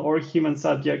animal or human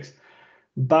subjects,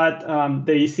 but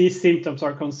the disease symptoms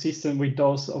are consistent with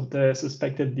those of the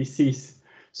suspected disease.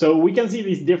 So we can see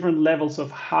these different levels of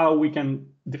how we can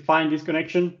define this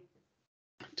connection.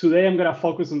 Today, I'm going to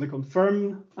focus on the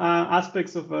confirmed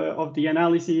aspects of the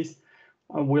analysis.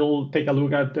 We'll take a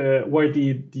look at where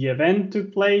the event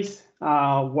took place,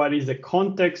 what is the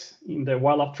context in the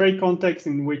wildlife trade context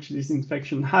in which this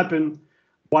infection happened,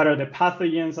 what are the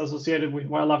pathogens associated with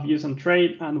wildlife use and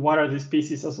trade, and what are the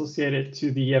species associated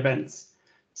to the events.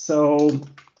 So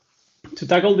to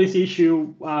tackle this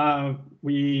issue,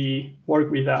 we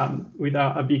work with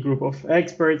a big group of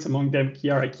experts, among them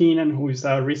Chiara Keenan, who is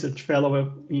a research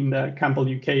fellow in the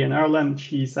Campbell, UK and Ireland.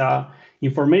 She's an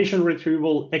information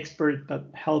retrieval expert that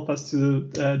helped us to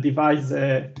define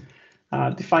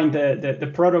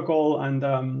the protocol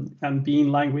and be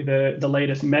in line with the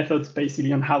latest methods,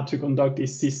 basically on how to conduct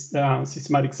these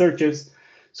systematic searches.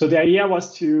 So the idea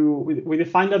was we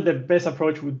defined that the best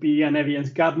approach would be an evidence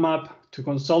gap map to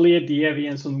consolidate the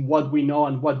evidence on what we know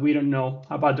and what we don't know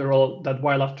about the role that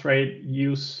wildlife trade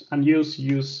use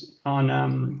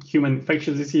on human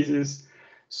infectious diseases.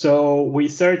 So we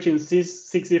search in 6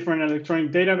 different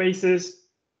electronic databases,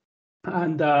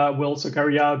 and we also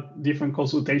carry out different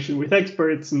consultation with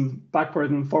experts and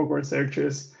backward and forward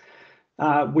searches.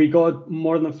 We got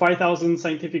more than 5,000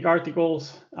 scientific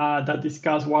articles that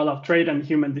discuss wildlife trade and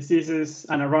human diseases,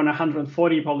 and around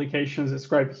 140 publications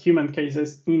describe human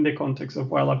cases in the context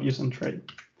of wildlife use and trade.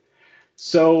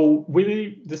 So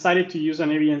we decided to use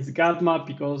an evidence gap map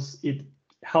because it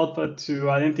helped us to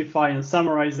identify and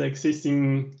summarize the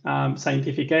existing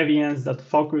scientific evidence that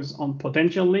focus on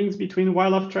potential links between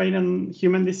wildlife trade and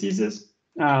human diseases.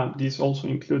 This also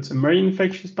includes emerging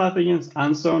infectious pathogens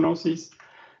and zoonoses.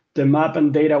 The map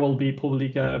and data will be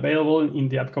publicly available in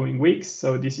the upcoming weeks.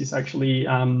 So this is actually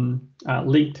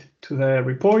linked to the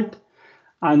report.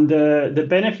 And the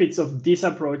benefits of this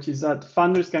approach is that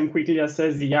funders can quickly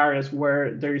assess the areas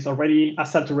where there is already a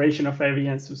saturation of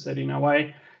evidence, to say it in a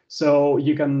way. So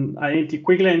you can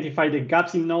quickly identify the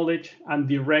gaps in knowledge and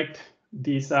direct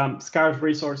these scarce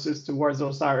resources towards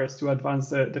those areas to advance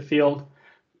the field.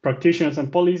 Practitioners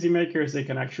and policymakers, they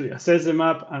can actually assess the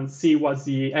map and see what's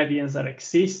the evidence that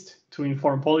exists to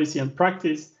inform policy and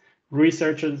practice.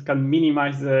 Researchers can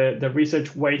minimize the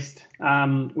research waste,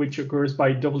 which occurs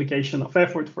by duplication of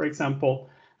effort, for example,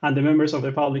 and the members of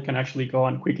the public can actually go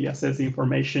and quickly assess the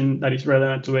information that is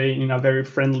relevant to it in a very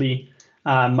friendly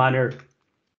manner.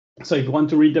 So if you want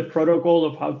to read the protocol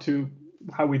of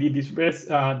how we did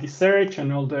this search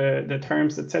and all the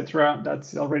terms, etc.,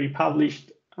 that's already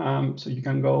published. So you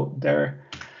can go there.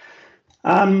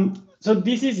 So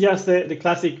this is just the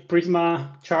classic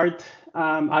Prisma chart.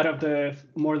 out of the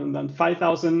more than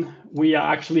 5,000, we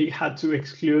actually had to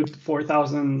exclude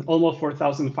 4,000, almost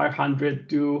 4,500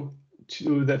 due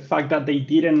to the fact that they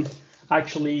didn't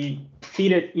actually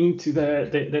fit it into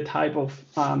the type of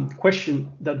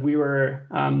question that we were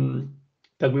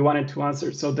that we wanted to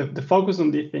answer. So the focus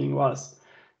on this thing was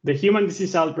the human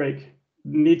disease outbreak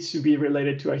needs to be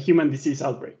related to a human disease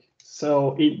outbreak.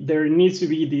 So there needs to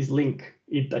be this link.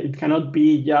 It cannot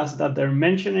be just that they're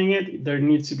mentioning it. There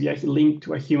needs to be a link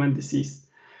to a human disease,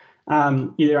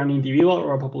 either an individual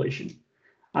or a population.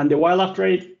 And the wildlife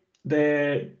trade,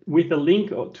 with the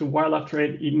link to wildlife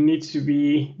trade, it needs to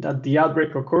be that the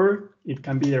outbreak occurred. It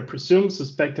can be either presumed,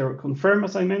 suspected, or confirmed,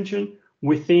 as I mentioned,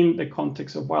 within the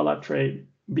context of wildlife trade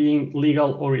being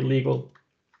legal or illegal.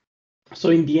 So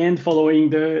in the end, following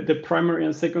the primary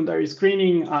and secondary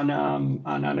screening and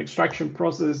an extraction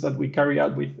process that we carry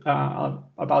out with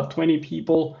about 20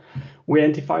 people, we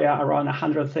identify around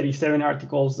 137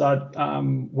 articles that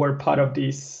were part of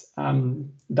this,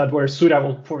 that were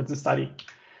suitable for the study.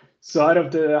 So out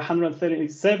of the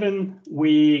 137,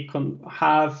 we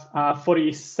have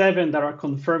 47 that are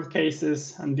confirmed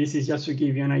cases, and this is just to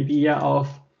give you an idea of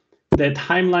the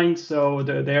timeline. So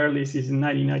the earliest is in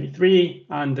 1993,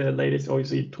 and the latest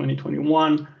obviously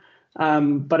 2021.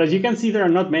 But as you can see, there are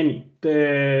not many.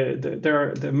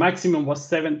 The maximum was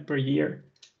 7 per year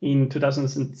in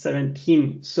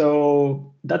 2017.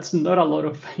 So that's not a lot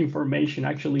of information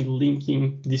actually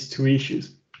linking these two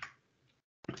issues.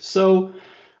 So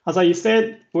as I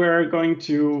said, we're going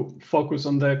to focus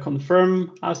on the confirmed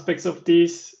aspects of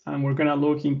this, and we're going to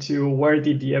look into where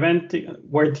did the event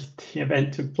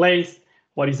took place,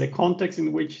 what is the context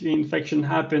in which the infection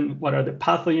happened, what are the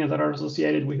pathogens that are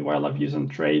associated with wildlife use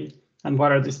and trade, and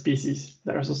what are the species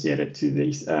that are associated to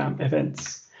these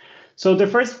events. So the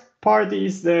first part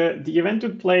is the event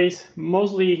took place,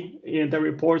 mostly the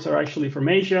reports are actually from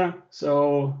Asia,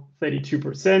 so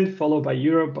 32%, followed by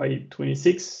Europe by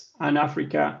 26%, and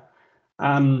Africa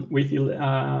with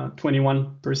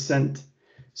 21%.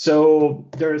 So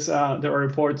there are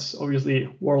reports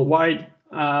obviously worldwide,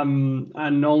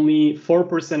 and only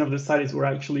 4% of the studies were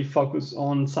actually focused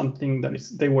on something that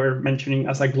they were mentioning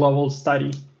as a global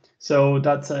study. So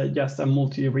that's just a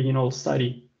multi-regional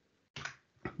study.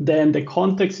 Then the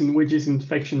context in which this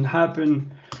infection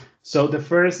happened. So the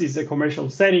first is the commercial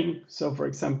setting. So for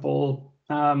example,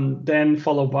 then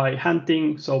followed by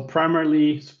hunting, so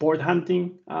primarily sport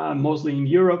hunting, mostly in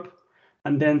Europe,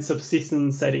 and then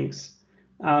subsistence settings.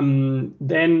 Then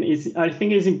I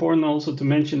think it's important also to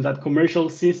mention that commercial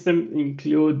systems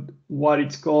include what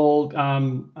it's called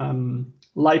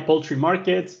live poultry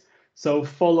markets. So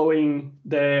following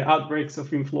the outbreaks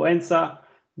of influenza,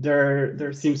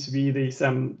 there seems to be this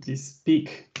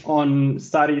peak on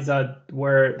studies that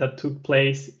took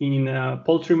place in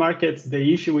poultry markets.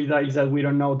 The issue with that is that we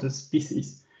don't know the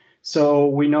species. So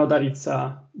we know that it's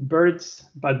birds,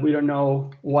 but we don't know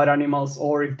what animals,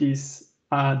 or if these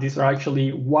are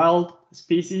actually wild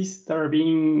species that are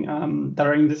being that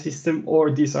are in the system,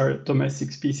 or these are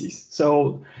domestic species.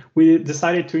 So we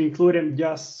decided to include them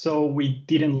just so we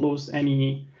didn't lose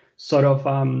any sort of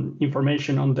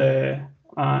information on the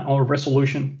or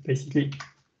resolution, basically.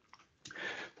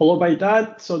 Followed by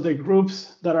that, so the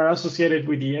groups that are associated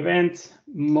with the event,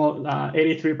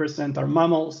 83% are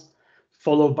mammals,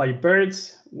 followed by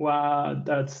birds,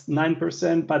 that's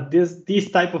 9%. But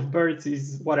this type of birds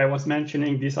is what I was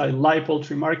mentioning. These are live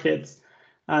poultry markets,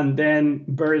 and then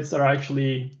birds that are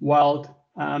actually wild,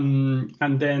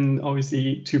 and then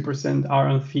obviously 2% are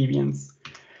amphibians.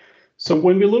 So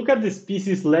when we look at the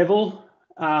species level,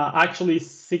 actually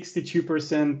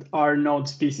 62% are known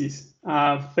species.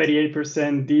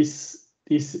 38% this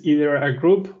is either a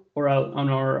group or an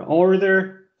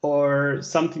order or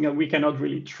something that we cannot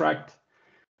really track.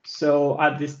 So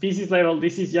at the species level,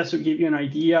 this is just to give you an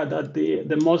idea that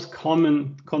the most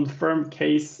common confirmed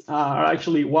case are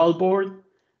actually wild boar,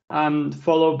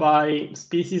 followed by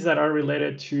species that are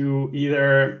related to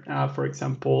either, for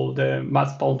example, the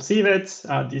mast palm civets.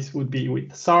 This would be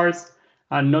with SARS.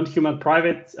 And non-human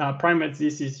primates,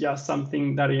 this is just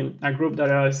something that in a group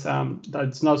that is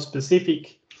that's not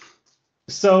specific.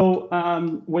 So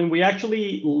when we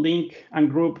actually link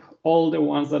and group all the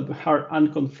ones that are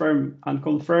unconfirmed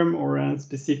or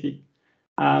unspecific,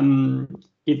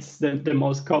 it's the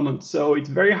most common. So it's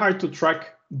very hard to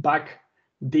track back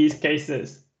these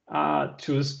cases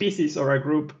to a species or a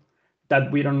group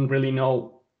that we don't really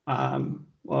know.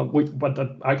 But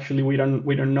that actually we don't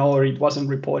know, or it wasn't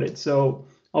reported. So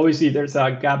obviously there's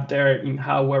a gap there in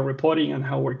how we're reporting and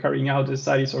how we're carrying out the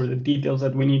studies, or the details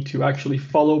that we need to actually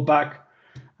follow back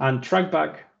and track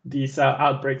back these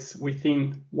outbreaks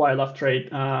within wildlife trade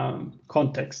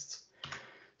contexts.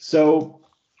 So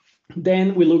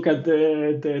then we look at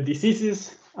the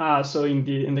diseases. So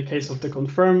in the case of the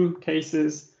confirmed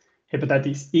cases,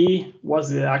 hepatitis E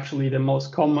was actually the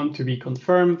most common to be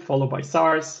confirmed, followed by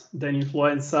SARS, then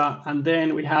influenza, and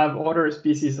then we have other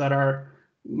species that are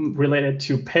related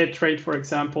to pet trade, for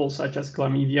example, such as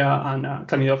chlamydia and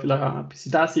Chlamydophila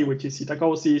psittaci, which is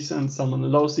psittacosis, and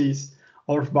salmonellosis.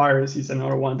 Virus is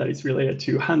another one that is related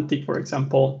to hunting, for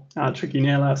example,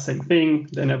 trichinella, same thing,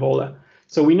 then Ebola.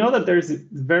 So we know that there's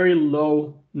very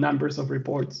low numbers of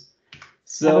reports.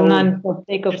 So, Hernán, for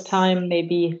sake of time,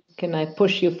 maybe can I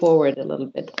push you forward a little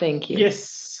bit? Thank you.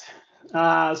 Yes.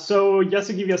 So just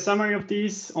to give you a summary of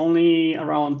this, only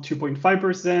around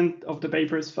 2.5% of the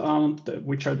papers found,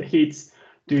 which are the hits,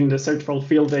 during the search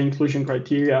fulfill the inclusion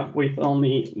criteria, with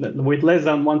less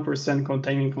than 1%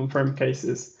 containing confirmed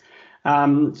cases.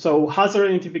 So hazard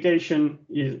identification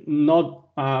is not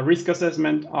risk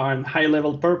assessment on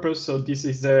high-level purpose. So this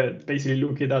is basically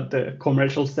looking at the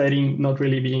commercial setting, not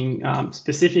really being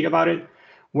specific about it,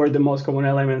 were the most common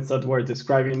elements that were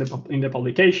described in the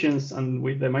publications, and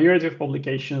with the majority of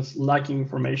publications lacking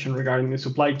information regarding the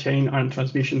supply chain and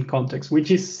transmission context,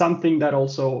 which is something that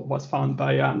also was found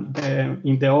by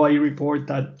in the OIE report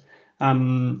that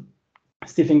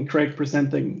Stephen Craig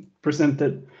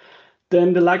presented.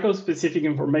 Then the lack of specific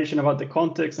information about the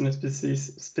context and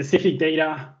specific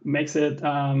data makes it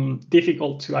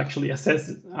difficult to actually assess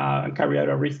and carry out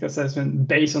a risk assessment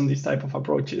based on these type of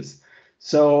approaches.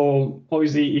 So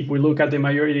obviously, if we look at the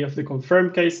majority of the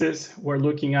confirmed cases, we're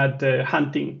looking at the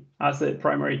hunting as the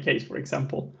primary case, for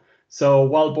example. So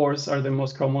wild boars are the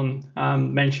most common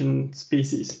mentioned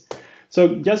species.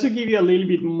 So just to give you a little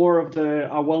bit more of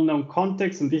a well-known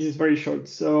context, and this is very short.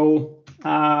 So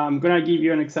I'm going to give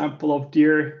you an example of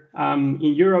deer in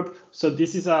Europe. So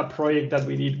this is a project that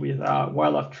we did with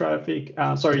wildlife traffic.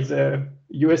 The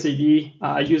USAID,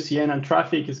 IUCN and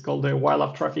traffic is called the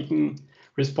Wildlife Trafficking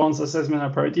Response Assessment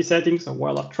and Priority Settings of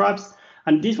Wildlife Traps.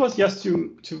 And this was just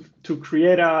to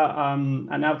create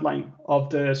an outline of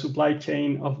the supply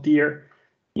chain of deer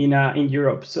in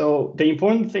Europe. So the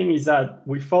important thing is that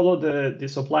we follow the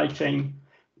supply chain.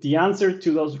 The answer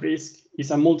to those risks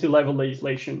is a multi-level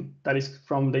legislation that is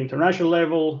from the international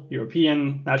level,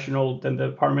 European, national, then the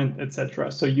department,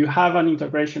 etc. So you have an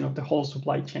integration of the whole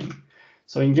supply chain.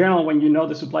 So in general, when you know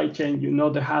the supply chain, you know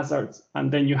the hazards, and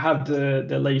then you have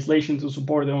the legislation to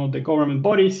support the government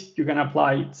bodies, you can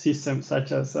apply systems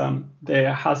such as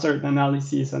the hazard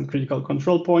analysis and critical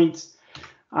control points.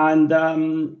 And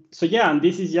so yeah, and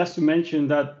this is just to mention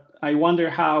that I wonder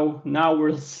how now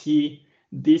we'll see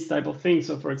these type of things.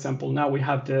 So for example, now we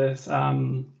have this,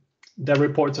 the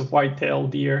reports of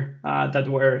white-tailed deer that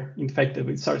were infected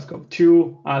with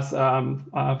SARS-CoV-2 as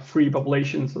a free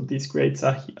population. So this creates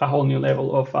a whole new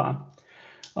level of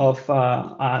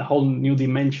a whole new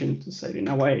dimension, to say it in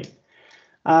a way.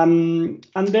 And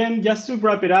then just to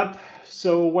wrap it up,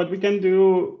 so what we can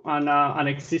do on an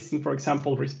existing, for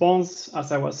example, response,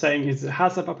 as I was saying, is the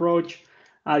HACCP approach.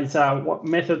 It's a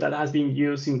method that has been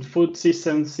used in food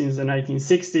systems since the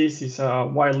 1960s. It's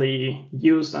widely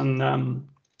used and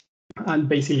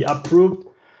basically approved.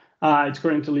 It's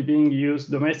currently being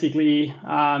used domestically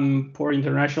for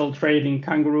international trade in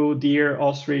kangaroo, deer,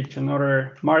 ostrich, and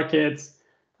other markets.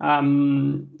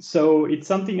 So it's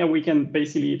something that we can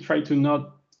basically try to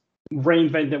not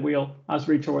reinvent the wheel, as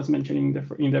Richard was mentioning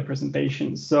in the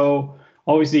presentation. So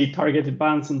obviously, targeted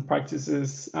bans and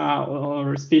practices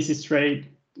or species trade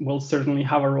will certainly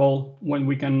have a role when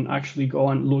we can actually go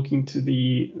and look into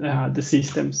the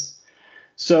systems.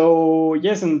 So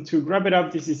yes, and to wrap it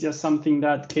up, this is just something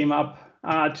that came up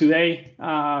today,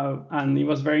 and it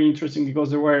was very interesting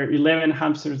because there were 11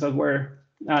 hamsters that were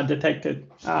detected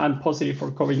and positive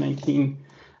for COVID-19,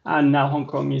 and now Hong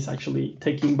Kong is actually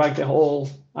taking back the whole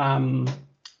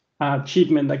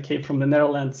achievement that came from the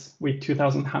Netherlands with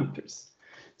 2,000 hamsters.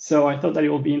 So I thought that it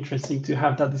would be interesting to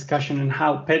have that discussion and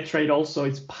how pet trade also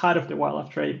is part of the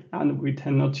wildlife trade, and we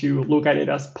tend not to look at it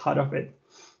as part of it.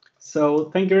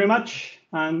 So thank you very much.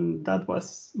 And that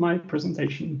was my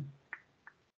presentation.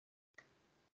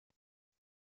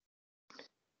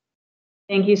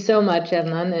 Thank you so much,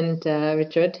 Hernán and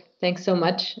Richard. Thanks so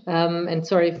much. And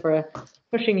sorry for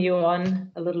pushing you on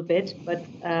a little bit, but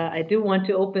I do want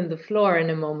to open the floor in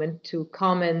a moment to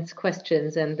comments,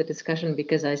 questions, and the discussion,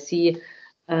 because I see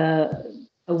a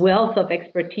wealth of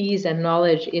expertise and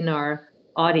knowledge in our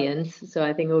audience. So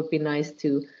I think it would be nice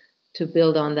to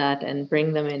build on that and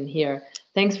bring them in here.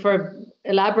 Thanks for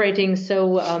elaborating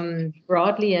so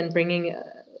broadly and bringing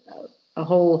a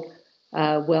whole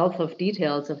wealth of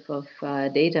details of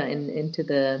data into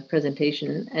the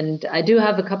presentation. And I do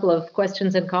have a couple of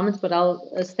questions and comments, but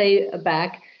I'll stay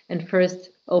back and first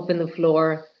open the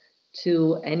floor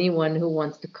to anyone who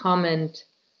wants to comment,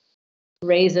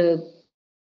 raise an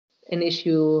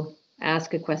issue,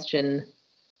 ask a question.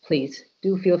 Please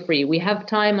do feel free. We have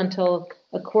time until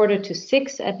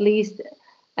 5:45 at least.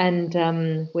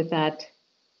 And with that,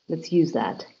 let's use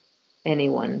that.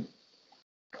 Anyone?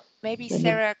 Maybe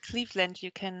Sarah Cleveland,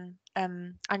 you can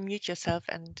unmute yourself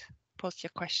and post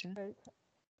your question.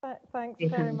 Thanks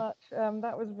very much.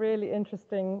 That was really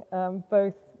interesting,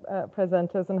 both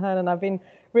presenters and Hernán. I've been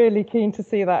really keen to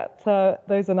see that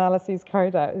those analyses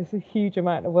carried out. It's a huge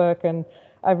amount of work, and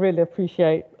I really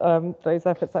appreciate those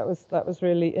efforts. That was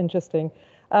really interesting.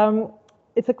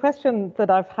 It's a question that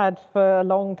I've had for a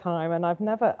long time, and I've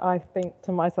never, I think,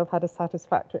 to myself, had a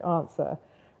satisfactory answer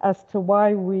as to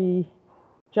why we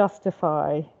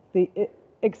justify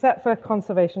except for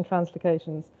conservation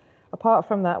translocations, apart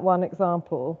from that one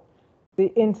example,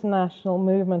 the international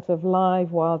movement of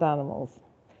live wild animals,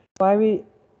 why we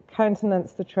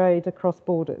countenance the trade across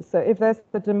borders. So if there's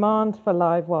the demand for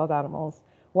live wild animals,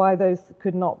 why those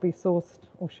could not be sourced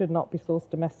or should not be sourced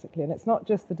domestically. And it's not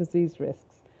just the disease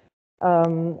risks.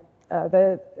 Well,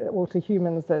 to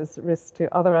humans, there's risks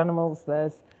to other animals,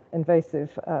 there's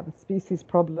invasive species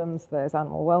problems, there's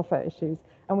animal welfare issues.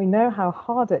 And we know how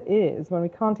hard it is when we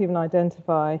can't even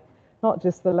identify not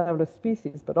just the level of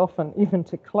species, but often even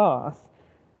to class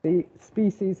the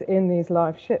species in these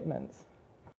live shipments.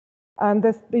 And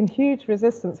there's been huge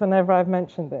resistance whenever I've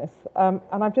mentioned this. And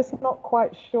I'm just not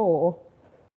quite sure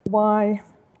why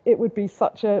it would be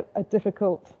such a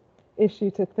difficult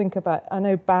issue to think about. I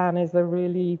know ban is a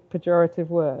really pejorative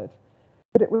word,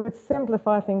 but it would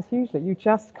simplify things hugely. You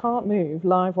just can't move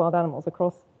live wild animals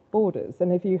across borders.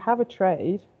 And if you have a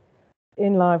trade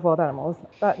in live wild animals,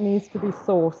 that needs to be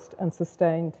sourced and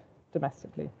sustained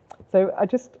domestically. So I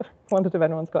just wondered if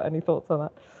anyone's got any thoughts on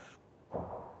that.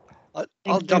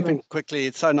 I'll jump in quickly.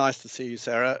 It's so nice to see you,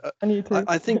 Sarah. And you too.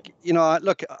 I think,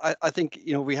 look, I think,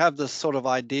 we have this sort of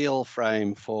ideal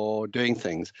frame for doing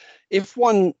things. If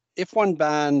one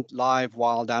banned live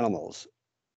wild animals,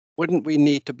 wouldn't we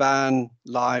need to ban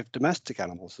live domestic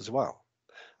animals as well?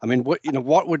 I mean,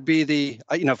 what would be the,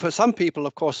 for some people,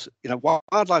 of course,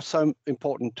 wildlife's so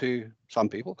important to some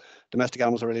people. Domestic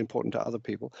animals are really important to other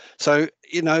people. So,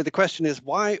 the question is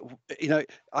why,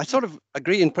 I sort of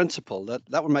agree in principle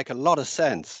that would make a lot of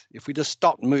sense if we just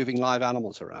stopped moving live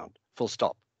animals around, full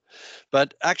stop.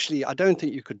 But actually, I don't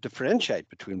think you could differentiate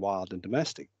between wild and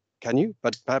domestic. Can you?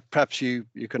 But perhaps you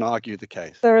can argue the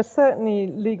case. There are certainly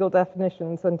legal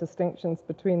definitions and distinctions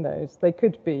between those. They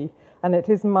could be, and it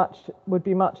would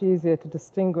be much easier to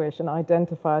distinguish and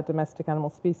identify a domestic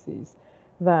animal species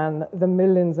than the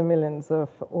millions and millions of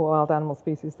wild animal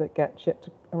species that get shipped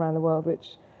around the world,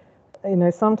 which,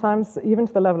 sometimes even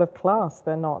to the level of class,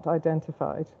 they're not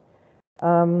identified.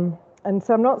 And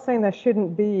so I'm not saying there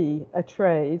shouldn't be a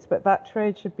trade, but that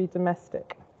trade should be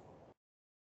domestic.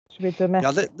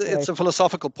 Yeah, it's a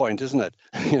philosophical point, isn't it?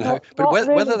 Not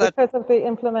whether really, that, because of the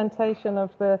implementation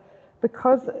of the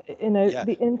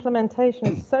implementation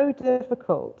is so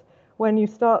difficult when you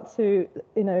start to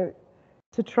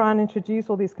try and introduce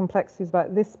all these complexities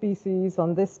about this species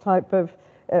on this type of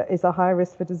is a high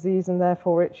risk for disease and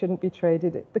therefore it shouldn't be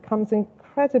traded. It becomes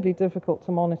incredibly difficult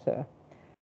to monitor.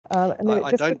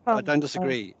 I don't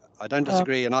disagree. I don't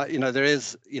disagree, and there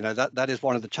is, that is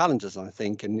one of the challenges, I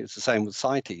think, and it's the same with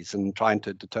CITES and trying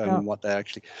to determine what they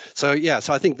actually. So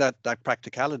I think that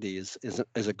practicality is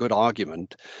a good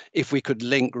argument if we could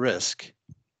link risk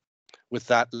with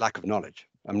that lack of knowledge.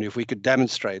 I mean, if we could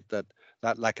demonstrate that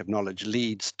lack of knowledge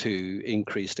leads to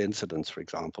increased incidence, for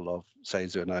example, of say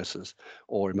zoonoses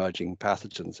or emerging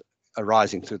pathogens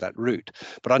arising through that route.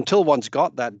 But until one's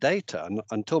got that data, and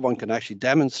until one can actually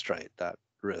demonstrate that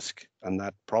risk and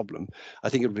that problem, I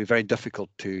think it would be very difficult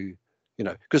to,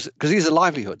 because these are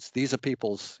livelihoods. These are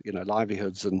people's,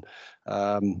 livelihoods, and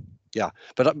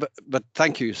But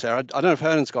thank you, Sarah. I don't know if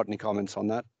Hernán's got any comments on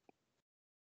that.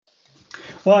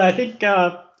 Well, I think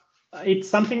it's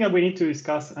something that we need to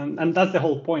discuss, and that's the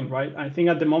whole point, right? I think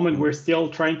at the moment we're still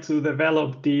trying to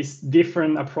develop these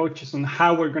different approaches on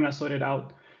how we're going to sort it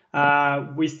out.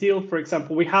 We still, for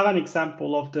example, we have an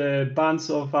example of the bans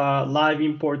of live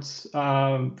imports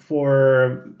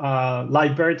for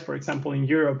live birds, for example, in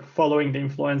Europe following the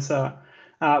influenza.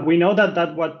 We know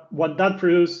that what that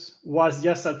produced was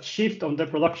just a shift on the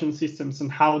production systems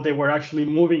and how they were actually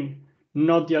moving,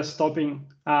 not just stopping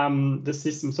the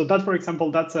system. So that, for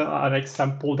example, that's an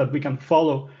example that we can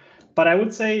follow. But I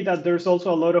would say that there's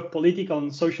also a lot of political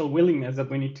and social willingness that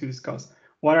we need to discuss.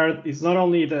 It's not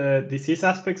only the disease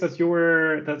aspects that you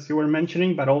were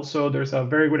mentioning, but also there's a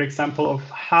very good example of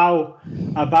how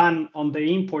a ban on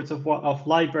the imports of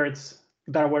live birds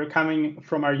that were coming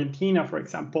from Argentina, for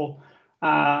example,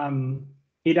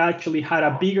 it actually had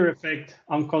a bigger effect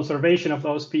on conservation of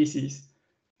those species.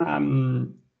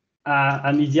 And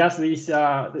it's just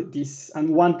this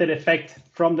unwanted effect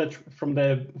from the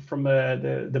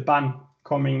ban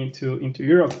coming into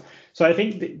Europe. So I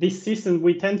think this season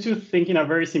we tend to think in a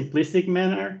very simplistic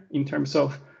manner in terms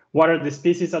of what are the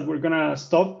species that we're going to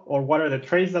stop, or what are the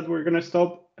traits that we're going to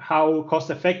stop, how cost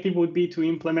effective would be to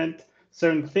implement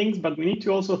certain things. But we need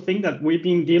to also think that we've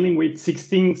been dealing with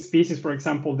 16 species, for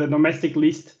example, the domestic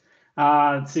list,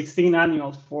 16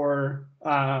 animals for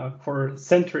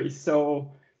centuries.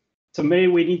 So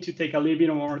maybe we need to take a little bit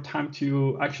more time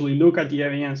to actually look at the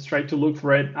evidence, try to look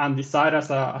for it, and decide as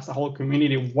a whole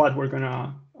community what we're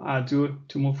gonna do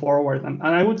to move forward. And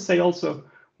I would say also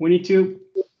we need to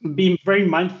be very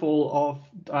mindful of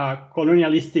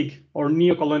colonialistic or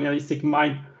neo-colonialistic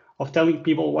mind of telling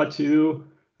people what to do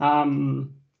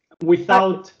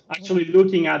without actually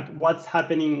looking at what's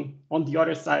happening on the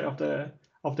other side of the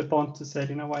pond, to say it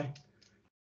in a way.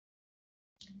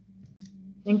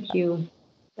 Thank you.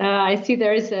 I see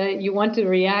there is you want to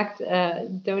react,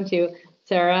 don't you,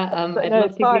 Sarah? I'd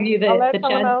love to give you the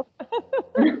chance.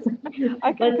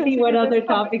 Let's see what other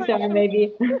topics are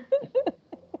maybe.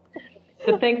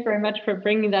 So thanks very much for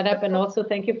bringing that up, and also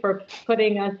thank you for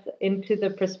putting us into the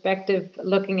perspective,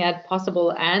 looking at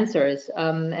possible answers.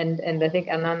 And I think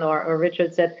Hernán or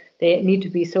Richard said they need to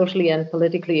be socially and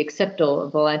politically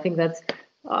acceptable. I think that's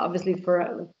obviously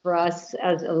for us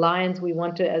as Alliance, we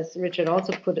want to, as Richard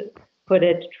also put it,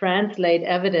 translate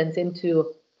evidence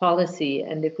into policy.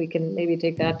 And if we can maybe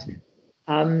take that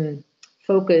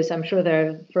focus, I'm sure there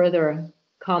are further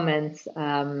comments,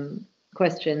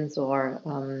 questions, or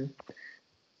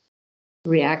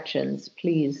reactions,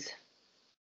 please.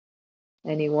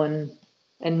 Anyone?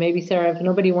 And maybe Sarah, if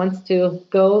nobody wants to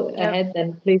go ahead,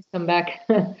 then please come back.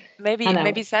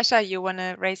 Maybe Sasha, you want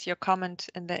to raise your comment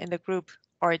in the group,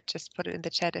 or just put it in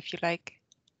the chat if you like.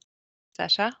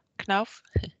 Sasha Knauf.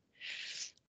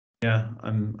 Yeah,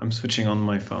 I'm switching on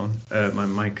my phone, my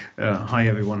mic. Hi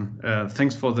everyone.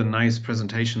 Thanks for the nice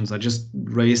presentations. I just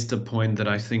raised a point that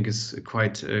I think is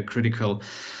quite critical.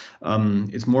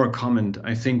 It's more a comment.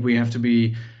 I think we have to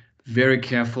be very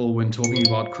careful when talking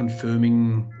about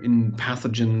confirming in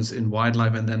pathogens in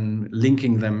wildlife and then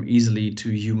linking them easily to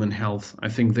human health. I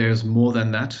think there's more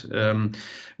than that.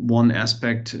 One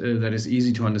aspect that is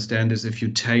easy to understand is if you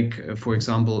take, for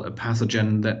example, a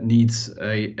pathogen that needs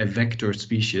a vector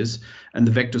species, and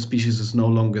the vector species is no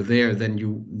longer there, then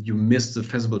you miss the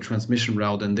feasible transmission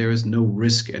route and there is no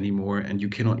risk anymore, and you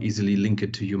cannot easily link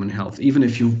it to human health. Even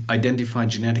if you identify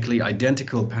genetically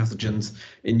identical pathogens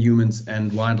in humans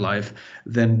and wildlife,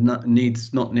 then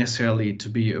needs not necessarily to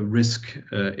be a risk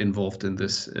involved in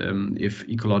this if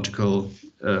the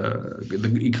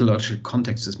ecological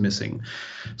context is missing.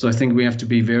 So I think we have to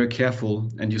be very careful,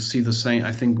 and you see the same,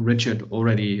 I think Richard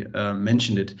already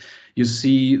mentioned it. You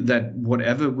see that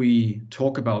whatever we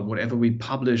talk about, whatever we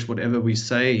publish, whatever we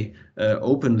say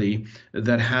openly,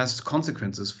 that has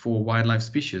consequences for wildlife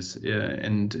species.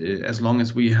 And as long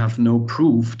as we have no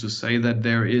proof to say that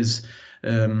there is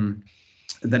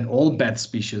that all bat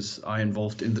species are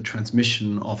involved in the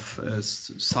transmission of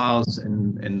SARS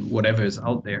and whatever is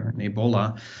out there, and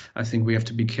Ebola, I think we have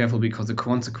to be careful, because the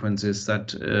consequence is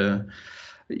that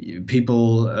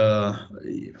people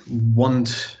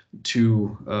want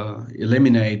to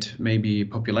eliminate maybe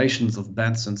populations of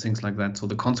bats and things like that. So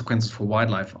the consequences for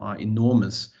wildlife are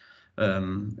enormous,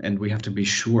 and we have to be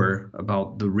sure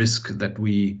about the risk that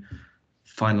we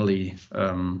finally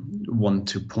want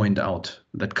to point out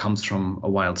that comes from a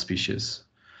wild species.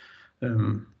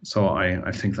 So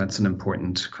I think that's an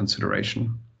important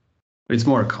consideration. It's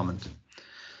more a comment.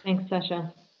 Thanks,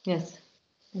 Sasha. Yes,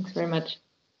 thanks very much.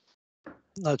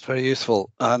 That's very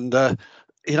useful. And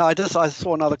you know, I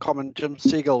saw another comment Jim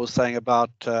Siegel was saying about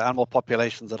animal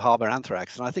populations that harbor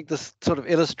anthrax, and I think this sort of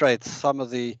illustrates some of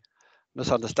the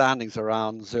misunderstandings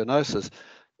around zoonosis.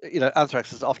 You know,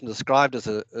 anthrax is often described as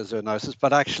a zoonosis,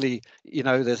 but actually, you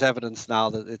know, there's evidence now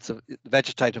that it's a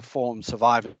vegetative form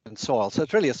surviving in soil. So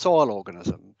it's really a soil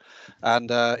organism.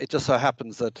 And it just so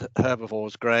happens that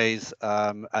herbivores graze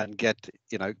and get,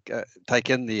 take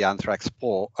in the anthrax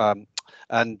spore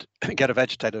and get a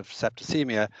vegetative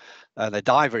septicemia. They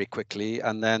die very quickly,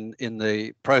 and then in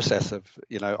the process of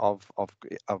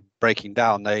breaking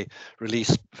down, they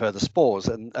release further spores,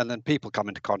 and then people come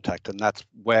into contact, and that's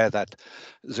where that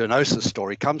zoonosis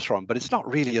story comes from. But it's not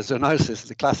really a zoonosis in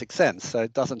the classic sense, so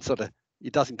it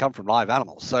doesn't come from live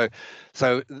animals.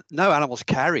 So no animals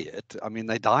carry it. I mean,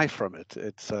 they die from it.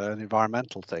 It's an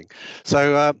environmental thing.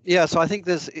 So so I think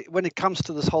when it comes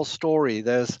to this whole story,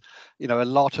 there's a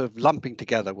lot of lumping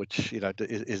together, which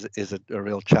is a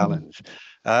real challenge.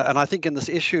 And I think in this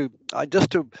issue,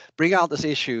 just to bring out this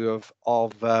issue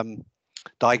of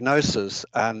diagnosis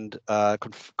and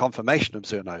confirmation of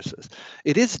zoonosis,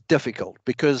 it is difficult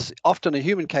because often a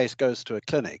human case goes to a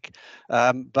clinic,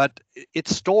 but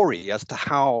its story as to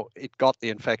how it got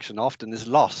the infection often is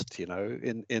lost, in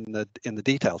the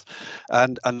details,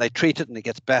 and they treat it and it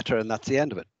gets better, and that's the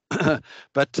end of it.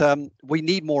 But we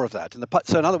need more of that.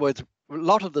 So in other words, a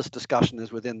lot of this discussion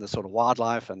is within the sort of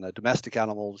wildlife and the domestic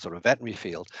animal sort of veterinary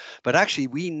field, but actually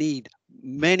we need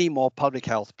many more public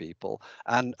health people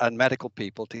and medical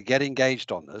people to get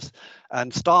engaged on this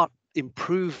and start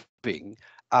improving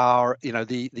our,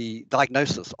 the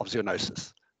diagnosis of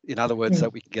zoonosis. In other words,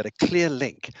 that we can get a clear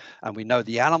link and we know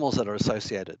the animals that are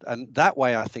associated. And that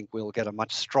way, I think we'll get a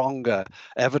much stronger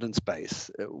evidence base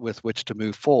with which to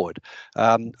move forward.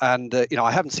 I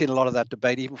haven't seen a lot of that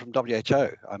debate even from WHO.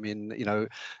 I mean,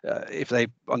 if they,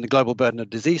 on the global burden of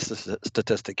disease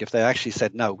statistic, if they actually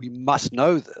said, no, we must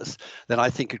know this, then I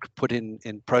think it could put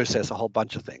in process a whole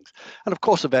bunch of things. And of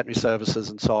course, the veterinary services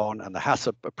and so on, and the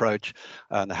HACCP approach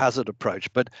and the hazard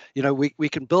approach. But, we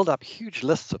can build up huge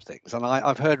lists of things. And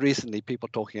I've heard recently people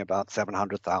talking about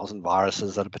 700,000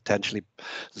 viruses that are potentially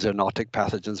zoonotic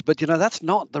pathogens, but that's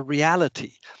not the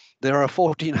reality. There are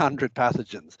 1,400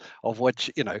 pathogens, of which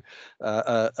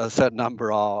a certain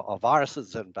number are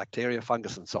viruses and bacteria,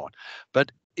 fungus, and so on.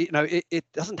 But it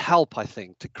doesn't help, I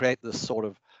think, to create this sort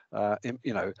of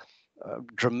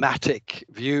dramatic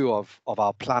view of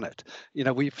our planet.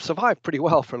 We've survived pretty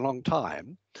well for a long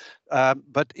time,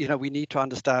 but we need to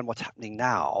understand what's happening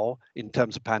now in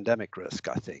terms of pandemic risk,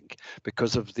 I think,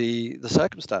 because of the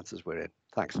circumstances we're in.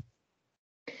 Thanks.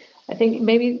 I think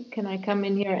maybe can I come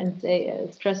in here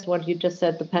and stress what you just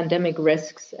said, the pandemic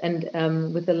risks, and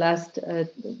with the last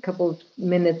couple of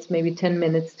minutes, maybe 10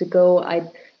 minutes to go,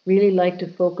 I'd really like to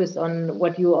focus on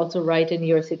what you also write in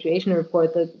your situation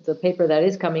report, the paper that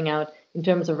is coming out in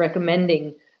terms of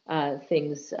recommending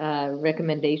things,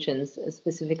 recommendations,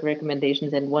 specific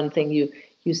recommendations. And one thing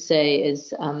you say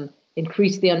is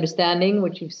increase the understanding,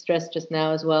 which you've stressed just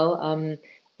now as well,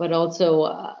 but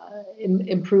also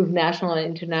improve national and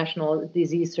international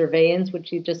disease surveillance,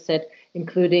 which you just said,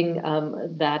 including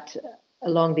that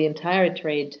along the entire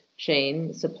trade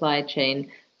chain, supply chain.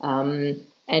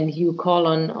 And you call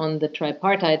on the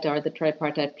tripartite or the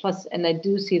tripartite plus, and I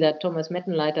do see that Thomas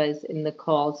Mettenleiter is in the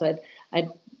call. So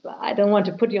I don't want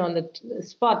to put you on the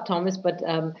spot, Thomas, but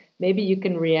maybe you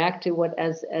can react to what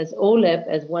as OLEP,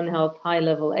 as One Health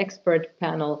high-level expert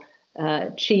panel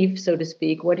chief, so to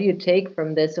speak. What do you take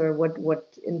from this, or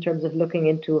what in terms of looking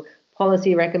into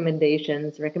policy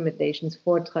recommendations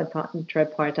for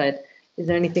tripartite? Is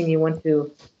there anything you want to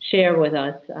share with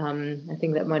us? I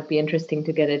think that might be interesting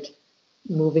to get it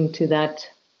moving to that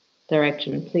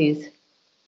direction, please.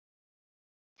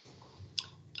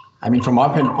 I mean, from my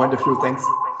point of view, thanks.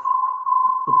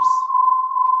 Oops.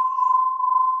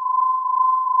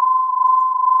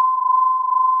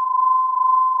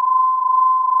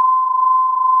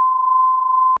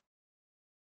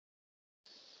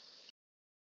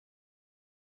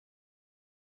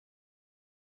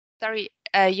 Sorry,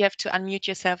 you have to unmute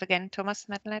yourself again, Thomas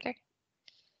Mettenleiter.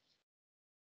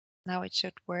 Now it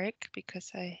should work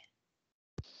because I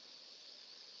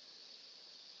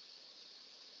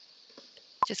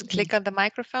just click on the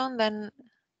microphone, then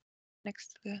next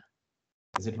to the...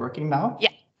 Is it working now?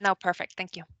 Yeah, now perfect.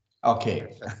 Thank you.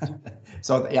 Okay.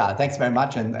 So yeah, thanks very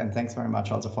much, and thanks very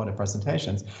much also for the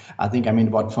presentations. I think, I mean,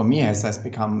 what for me has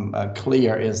become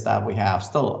clear is that we have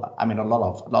still, I mean, a lot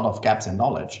of gaps in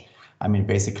knowledge. I mean,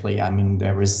 basically, I mean,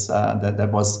 there is that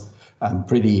was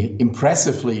pretty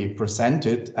impressively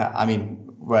presented. I mean,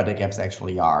 where the gaps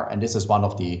actually are, and this is one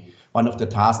of the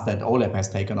tasks that OLEP has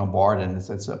taken on board, and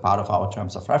it's a part of our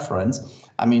terms of reference.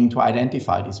 I mean, to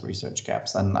identify these research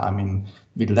gaps, and I mean,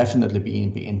 we'll definitely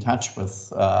be in touch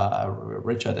with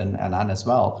Richard and Hernán as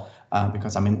well,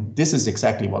 because I mean, this is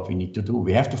exactly what we need to do.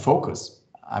 We have to focus.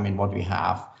 I mean, what we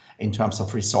have in terms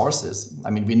of resources. I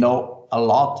mean, we know a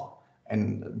lot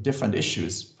in different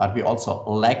issues, but we also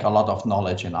lack a lot of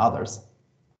knowledge in others.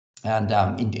 And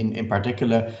in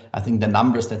particular, I think the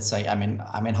numbers that say, I mean,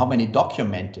 how many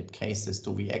documented cases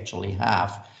do we actually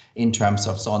have in terms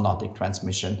of zoonotic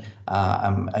transmission,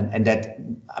 and that,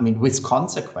 I mean, with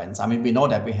consequence. I mean, we know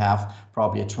that we have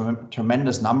probably a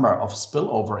tremendous number of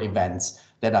spillover events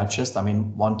that are just, I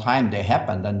mean, one time they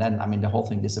happened, and then, I mean, the whole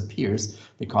thing disappears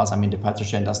because, I mean, the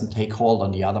pathogen doesn't take hold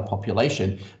on the other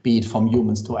population, be it from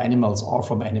humans to animals or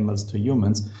from animals to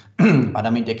humans. But I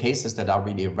mean, the cases that are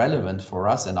really relevant for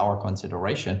us in our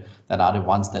consideration, that are the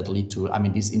ones that lead to, I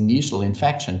mean, these initial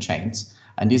infection chains.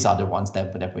 And these are the ones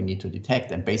that we need to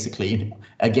detect, and basically,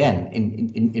 again,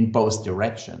 in both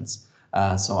directions.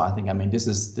 So I think, I mean, this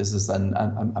is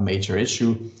a major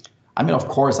issue. I mean, of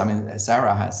course, I mean,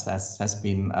 Sarah has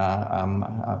been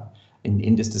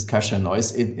in this discussion, or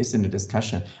is in the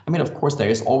discussion. I mean, of course, there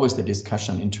is always the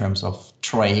discussion in terms of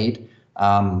trade,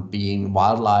 being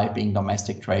wildlife, being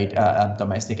domestic trade,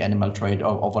 domestic animal trade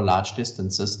over large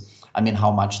distances. I mean,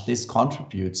 how much this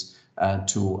contributes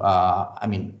to, I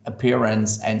mean,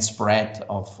 appearance and spread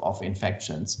of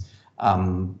infections.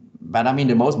 But I mean,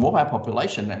 the most mobile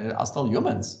population are still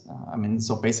humans. I mean,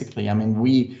 so basically, I mean,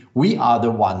 we are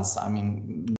the ones. I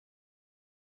mean.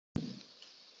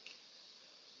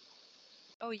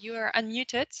 Oh, you are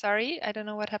unmuted. Sorry, I don't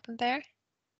know what happened there.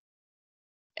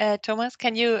 Thomas,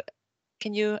 can you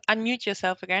unmute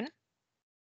yourself again?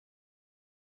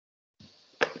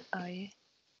 Oh, yeah.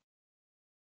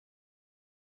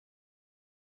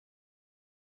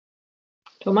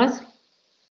 Thomas,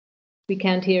 we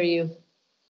can't hear you.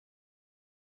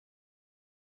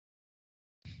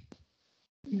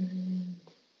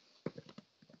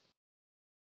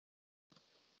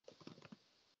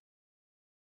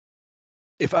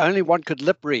 If only one could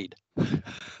lip read.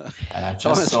 And I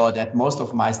just saw that most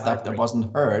of my stuff that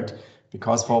wasn't heard,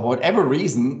 because for whatever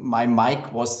reason, my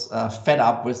mic was fed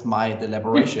up with my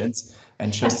deliberations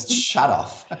and just shut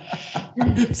off.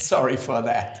 Sorry for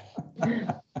that.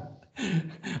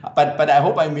 But I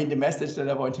hope, I mean, the message that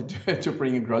I wanted to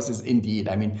bring across is, indeed,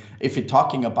 I mean, if you're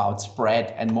talking about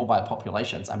spread and mobile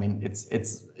populations, I mean,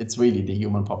 it's really the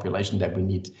human population that we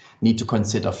need to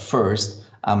consider first.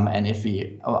 And if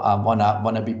we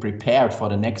wanna be prepared for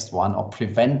the next one or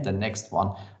prevent the next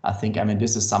one, I think, I mean,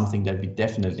 this is something that we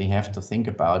definitely have to think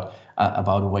about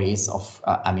ways of,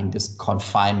 I mean, this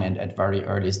confinement at very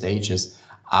early stages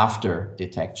after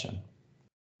detection.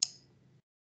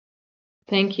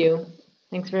 Thank you.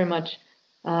 Thanks very much.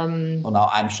 So now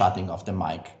I'm shutting off the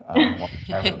mic.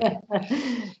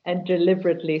 And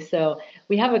deliberately so.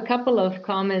 We have a couple of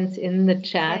comments in the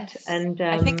chat. Yes. And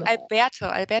I think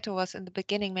Alberto was in the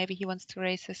beginning. Maybe he wants to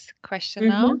raise his question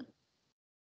now.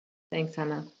 Thanks,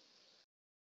 Hannah.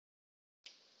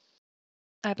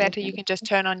 Alberto, you can just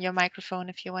turn on your microphone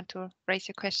if you want to raise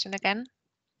your question again.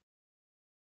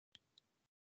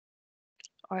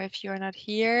 Or if you're not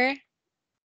here.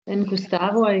 And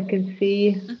Gustavo, I can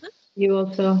see you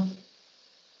also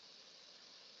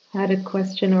had a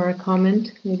question or a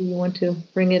comment. Maybe you want to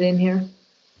bring it in here.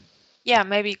 Yeah,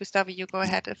 maybe Gustavo, you go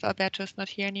ahead if Alberto is not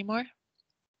here anymore.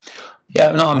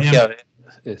 Yeah, no, I'm here.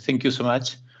 Thank you so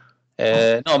much.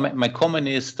 No, my comment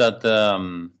is that,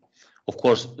 of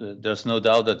course, there's no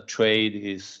doubt that trade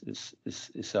is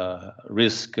a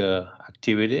risk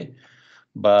activity.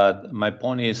 But my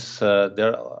point is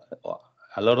there are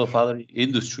a lot of other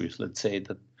industries, let's say,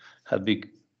 that have big.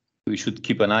 We should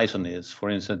keep an eye on this. For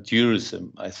instance,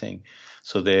 tourism, I think.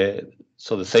 So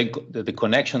the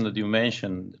connection that you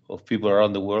mentioned of people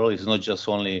around the world is not just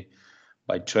only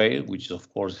by trade, which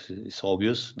of course is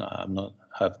obvious.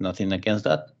 Have nothing against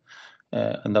that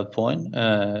on that point.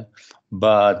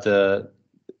 But the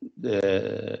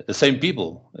same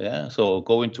people, yeah. So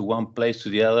going to one place to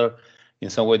the other, in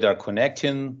some way, they are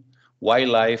connecting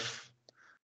wildlife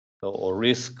or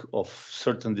risk of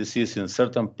certain disease in a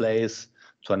certain place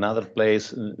to another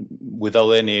place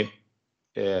without any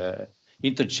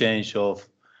interchange of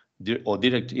or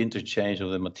direct interchange of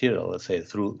the material, let's say,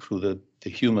 through the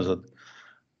humans that,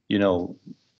 you know,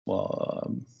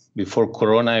 before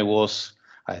Corona, it was,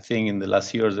 I think in the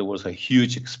last years, there was a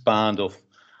huge expand of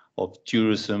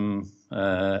tourism,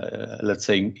 let's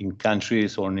say in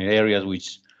countries or in areas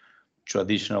which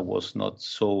traditional was not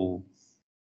so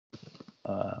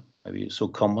maybe so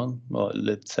common,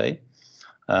 let's say,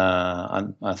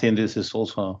 and I think this is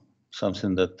also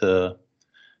something that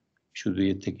should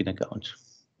be taken account.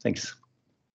 Thanks.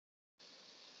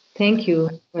 Thank you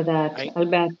for that,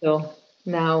 Alberto.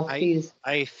 Now, please.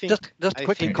 I think just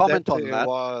quickly comment on that.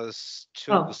 Was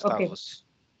two Gustavos. Okay.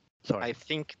 Sorry. I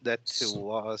think that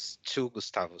was two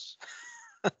Gustavos.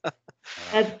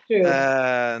 That's true.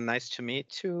 Nice to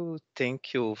meet you.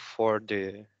 Thank you for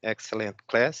the excellent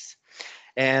class.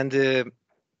 And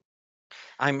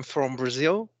I'm from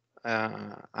Brazil.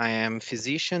 I am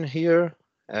physician here,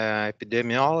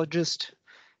 epidemiologist,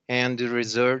 and the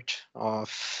research of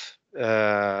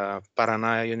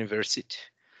Paraná University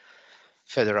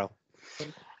Federal.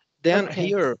 Then Okay.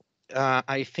 here,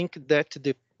 I think that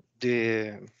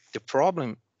the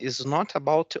problem is not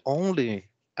about only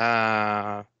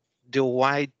the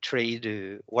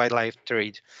wildlife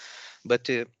trade, but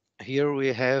here we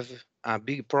have a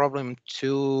big problem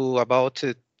too about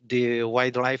the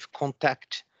wildlife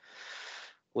contact.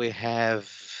 We have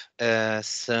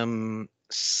some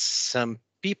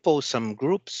people, some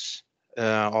groups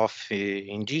of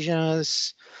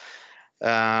indigenous.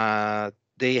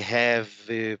 They have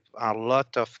a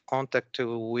lot of contact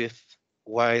with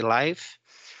wildlife,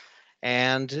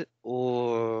 and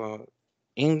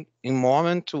in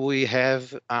moment we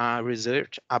have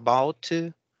research about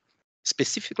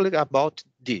specifically about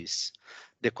this,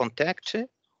 the contact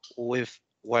with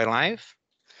wildlife,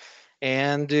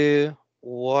 and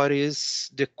what is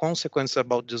the consequence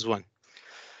about this one.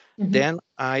 Mhm. Then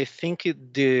I think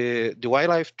the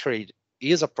wildlife trade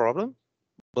is a problem,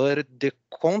 but the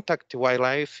contact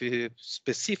wildlife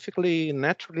specifically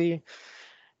naturally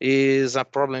is a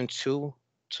problem too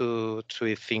to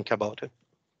think about it.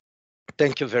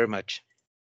 Thank you very much.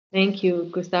 Thank you,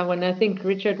 Gustavo. And I think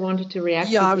Richard wanted to react.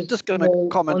 Yeah, I was because just going to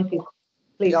comment.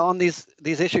 Please. Yeah, on these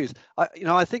issues.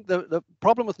 I think the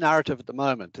problem with narrative at the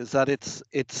moment is that it's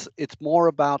more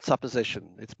about supposition.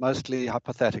 It's mostly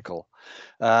hypothetical,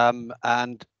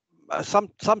 and some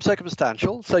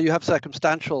circumstantial. So you have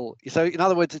circumstantial. So in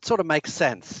other words, it sort of makes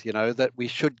sense, that we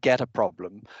should get a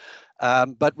problem.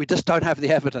 But we just don't have the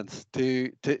evidence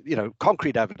to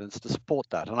concrete evidence to support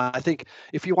that. And I think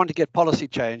if you want to get policy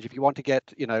change, if you want to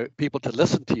get people to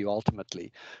listen to you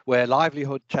ultimately, where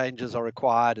livelihood changes are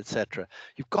required, etc.,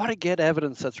 you've got to get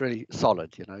evidence that's really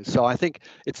solid. So I think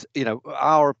it's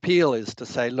our appeal is to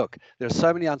say, look, there's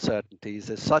so many uncertainties,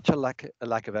 there's such a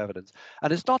lack of evidence,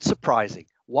 and it's not surprising.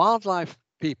 Wildlife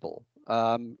people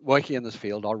working in this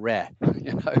field are rare.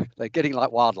 They're getting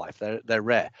like wildlife. They're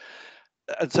rare.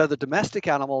 And so the domestic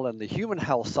animal and the human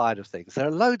health side of things, there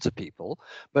are loads of people,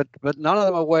 but none of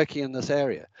them are working in this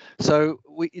area. So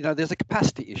there's a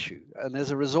capacity issue and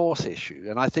there's a resource issue.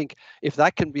 And I think if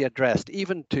that can be addressed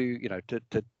even to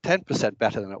 10%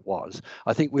 better than it was,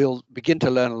 I think we'll begin to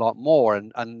learn a lot more,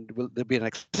 and there'll be an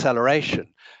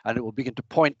acceleration, and it will begin to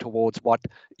point towards what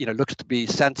looks to be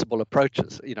sensible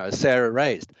approaches. As Sarah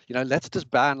raised, let's just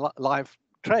ban live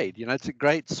trade. It's a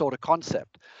great sort of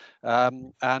concept.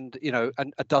 And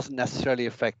it doesn't necessarily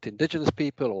affect indigenous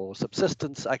people or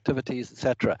subsistence activities,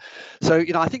 etc. So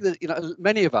I think that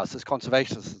many of us as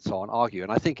conservationists and so on argue,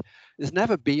 and I think there's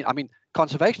never been. I mean,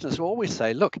 conservationists will always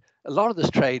say, look, a lot of this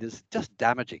trade is just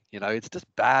damaging. It's just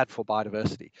bad for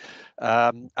biodiversity,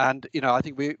 and I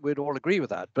think we'd all agree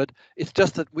with that. But it's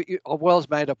just that our world's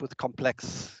made up with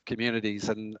complex communities,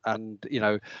 and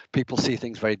people see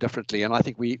things very differently. And I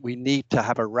think we need to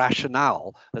have a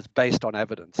rationale that's based on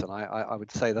evidence. And I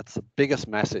would say that's the biggest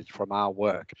message from our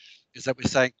work, is that we're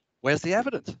saying, where's the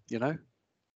evidence?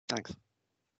 Thanks.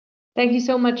 Thank you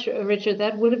so much, Richard.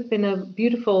 That would have been a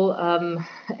beautiful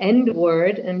end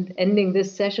word and ending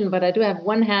this session, but I do have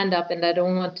one hand up and I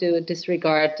don't want to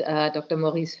disregard Dr.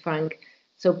 Maurice Frank.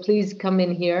 So please come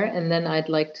in here, and then I'd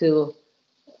like to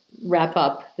wrap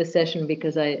up the session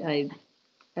because I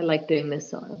like doing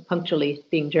this punctually,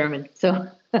 being German. So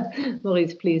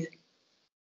Maurice, please.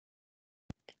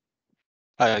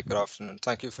 Hi, good afternoon.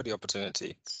 Thank you for the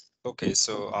opportunity. Okay,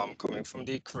 so coming from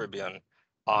the Caribbean,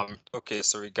 okay,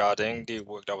 so regarding the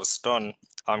work that was done,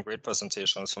 great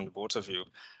presentations from the both of you.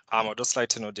 I'd just like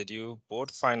to know, did you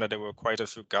both find that there were quite a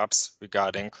few gaps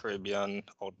regarding Caribbean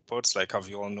outputs? Like, have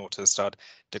you all noticed that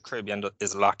the Caribbean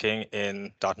is lacking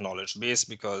in that knowledge base?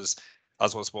 Because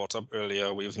as was brought up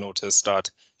earlier, we've noticed that,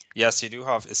 yes, you do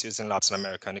have issues in Latin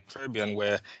America and the Caribbean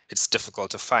where it's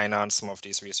difficult to finance some of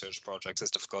these research projects.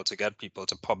 It's difficult to get people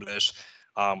to publish.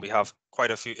 We have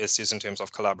quite a few issues in terms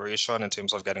of collaboration, in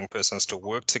terms of getting persons to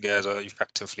work together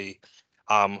effectively.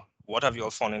 What have you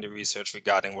all found in the research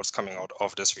regarding what's coming out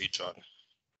of this region?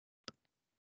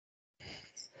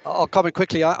 I'll comment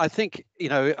quickly. I think,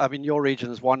 your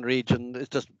region is one region. It's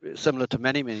just similar to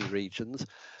many regions.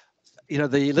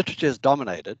 The literature is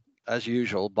dominated as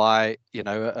usual, by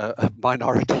a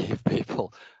minority of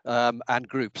people and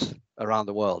groups around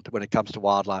the world when it comes to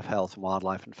wildlife health and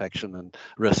wildlife infection and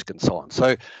risk and so on.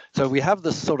 So we have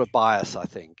this sort of bias, I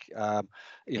think,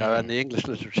 and the English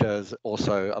literature is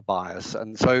also a bias.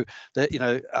 And so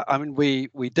I mean,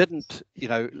 we didn't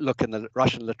look in the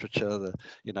Russian literature.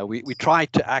 We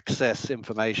tried to access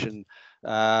information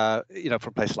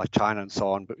from places like China and so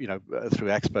on, but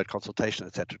through expert consultation,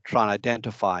 etc., to try and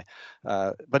identify.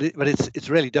 But it's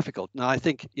really difficult. Now, I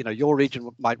think your region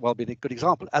might well be a good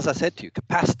example. As I said to you,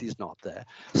 capacity is not there,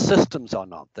 systems are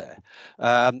not there.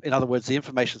 In other words, the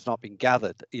information is not being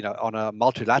gathered, on a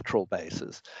multilateral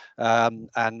basis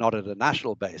and not at a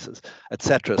national basis,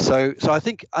 etc. So I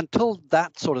think until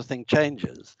that sort of thing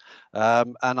changes,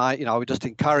 and I would just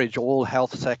encourage all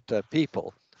health sector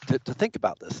people to think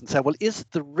about this and say, well, is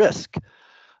the risk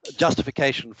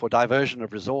justification for diversion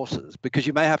of resources? Because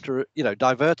you may have to,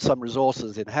 divert some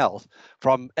resources in health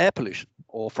from air pollution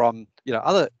or from,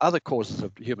 other causes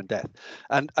of human death.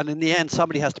 And in the end,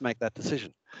 somebody has to make that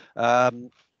decision.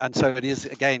 And so it is,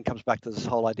 again, comes back to this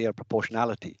whole idea of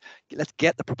proportionality. Let's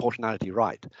get the proportionality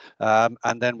right,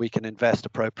 and then we can invest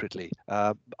appropriately.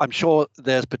 I'm sure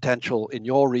there's potential in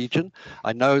your region.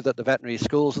 I know that the veterinary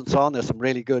schools and so on, there's some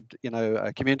really good,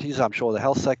 communities. I'm sure the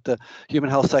health sector, human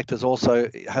health sectors also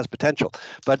has potential.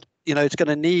 But, it's going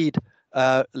to need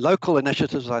local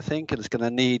initiatives, I think, and it's going to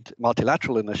need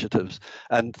multilateral initiatives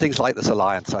and things like this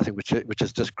alliance, I think, which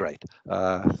is just great.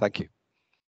 Thank you.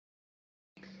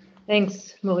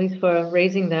 Thanks, Maurice, for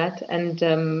raising that. And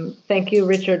thank you,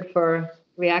 Richard, for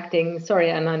reacting. Sorry,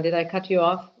 Hernán, did I cut you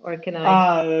off, or can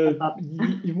I?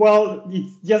 Well,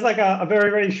 it's just like a very,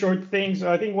 very short thing.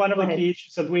 So I think one of the key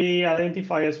issues that we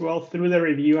identify as well through the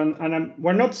review, and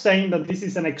we're not saying that this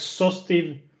is an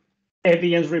exhaustive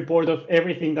evidence report of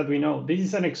everything that we know. This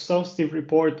is an exhaustive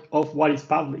report of what is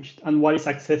published and what is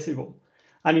accessible.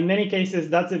 And in many cases,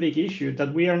 that's a big issue,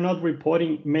 that we are not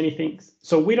reporting many things.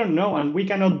 So we don't know, and we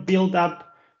cannot build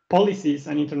up policies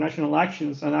and international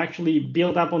actions and actually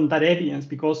build up on that evidence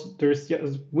because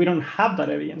we don't have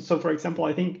that evidence. So for example,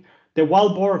 I think the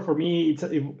wild boar, for me,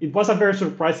 it was a very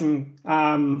surprising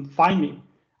finding.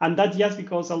 And that's just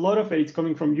because a lot of it is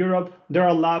coming from Europe. There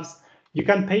are labs. You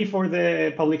can pay for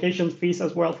the publication fees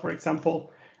as well, for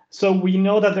example. So we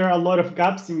know that there are a lot of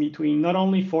gaps in between, not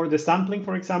only for the sampling,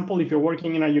 for example, if you're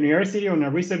working in a university or in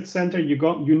a research center,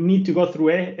 you need to go through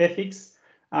ethics.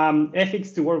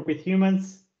 Ethics to work with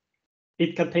humans,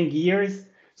 it can take years.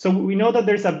 So we know that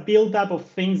there's a buildup of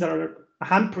things that are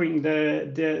hampering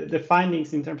the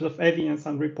findings in terms of evidence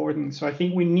and reporting. So I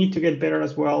think we need to get better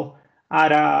as well at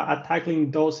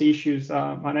tackling those issues.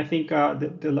 And I think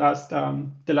the last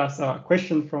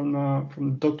question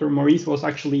from Dr. Maurice was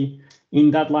actually in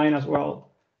that line as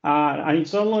well. And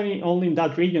it's only in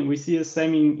that region. We see the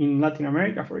same in Latin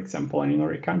America, for example, and in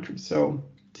other countries. So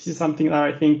this is something that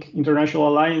I think international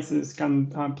alliances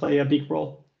can play a big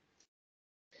role.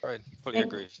 All right, fully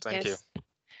agree. Thank you.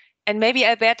 And maybe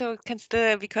Alberto can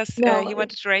still, because he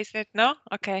wanted to raise it. No?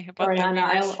 Okay. Sorry, Anna,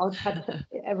 I'll cut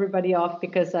everybody off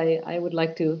because I would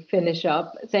like to finish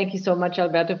up. Thank you so much,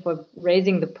 Alberto, for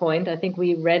raising the point. I think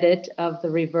we read it of the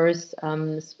reverse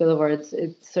spillover.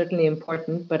 It's certainly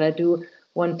important, but I do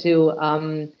want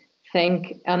to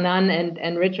thank Hernán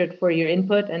and Richard for your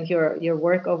input and your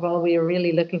work overall. We are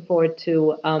really looking forward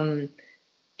to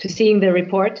seeing the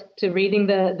report, to reading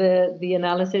the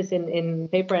analysis in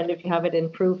paper, and if you have it in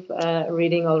proof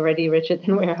reading already, Richard,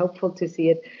 then we're hopeful to see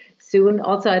it soon.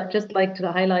 Also, I'd just like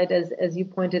to highlight, as you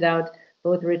pointed out,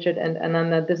 both Richard and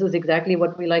Ananda, this is exactly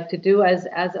what we like to do as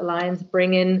Alliance,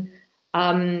 bring in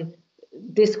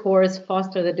discourse,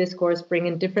 foster the discourse, bring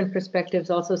in different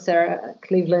perspectives. Also, Sarah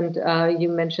Cleveland, you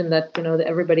mentioned that that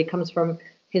everybody comes from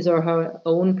his or her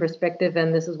own perspective,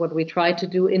 and this is what we try to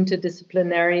do,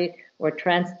 interdisciplinary or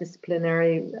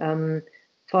transdisciplinary,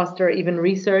 foster even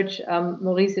research.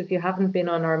 Maurice, if you haven't been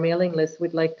on our mailing list,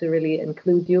 we'd like to really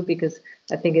include you, because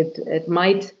I think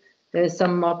there's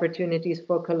some opportunities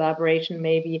for collaboration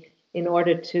maybe in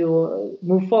order to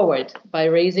move forward by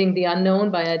raising the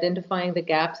unknown, by identifying the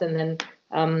gaps, and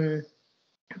then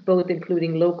both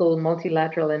including local,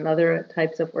 multilateral, and other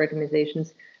types of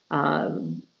organizations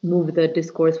move the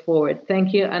discourse forward.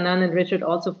 Thank you, Hernán and Richard,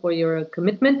 also for your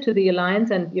commitment to the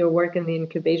Alliance and your work in the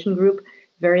incubation group.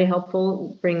 Very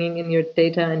helpful, bringing in your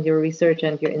data and your research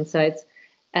and your insights.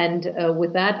 And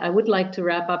with that, I would like to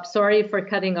wrap up. Sorry for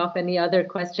cutting off any other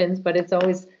questions, but it's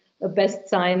always a best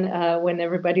sign when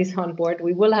everybody's on board.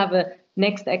 We will have a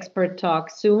next expert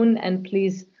talk soon, and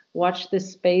please watch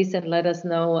this space and let us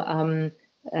know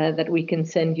that we can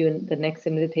send you the next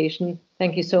invitation.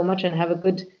 Thank you so much, and have a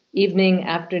good evening,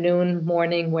 afternoon,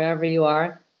 morning, wherever you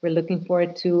are. We're looking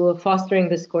forward to fostering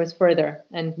this course further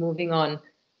and moving on.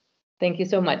 Thank you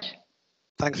so much.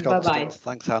 Thanks, Bye-bye. Constance.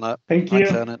 Thanks, Hannah. Thank you.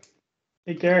 Thanks, Hernán.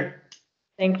 Take care.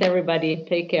 Thanks, everybody.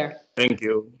 Take care. Thank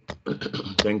you.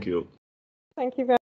 Thank you. Thank you very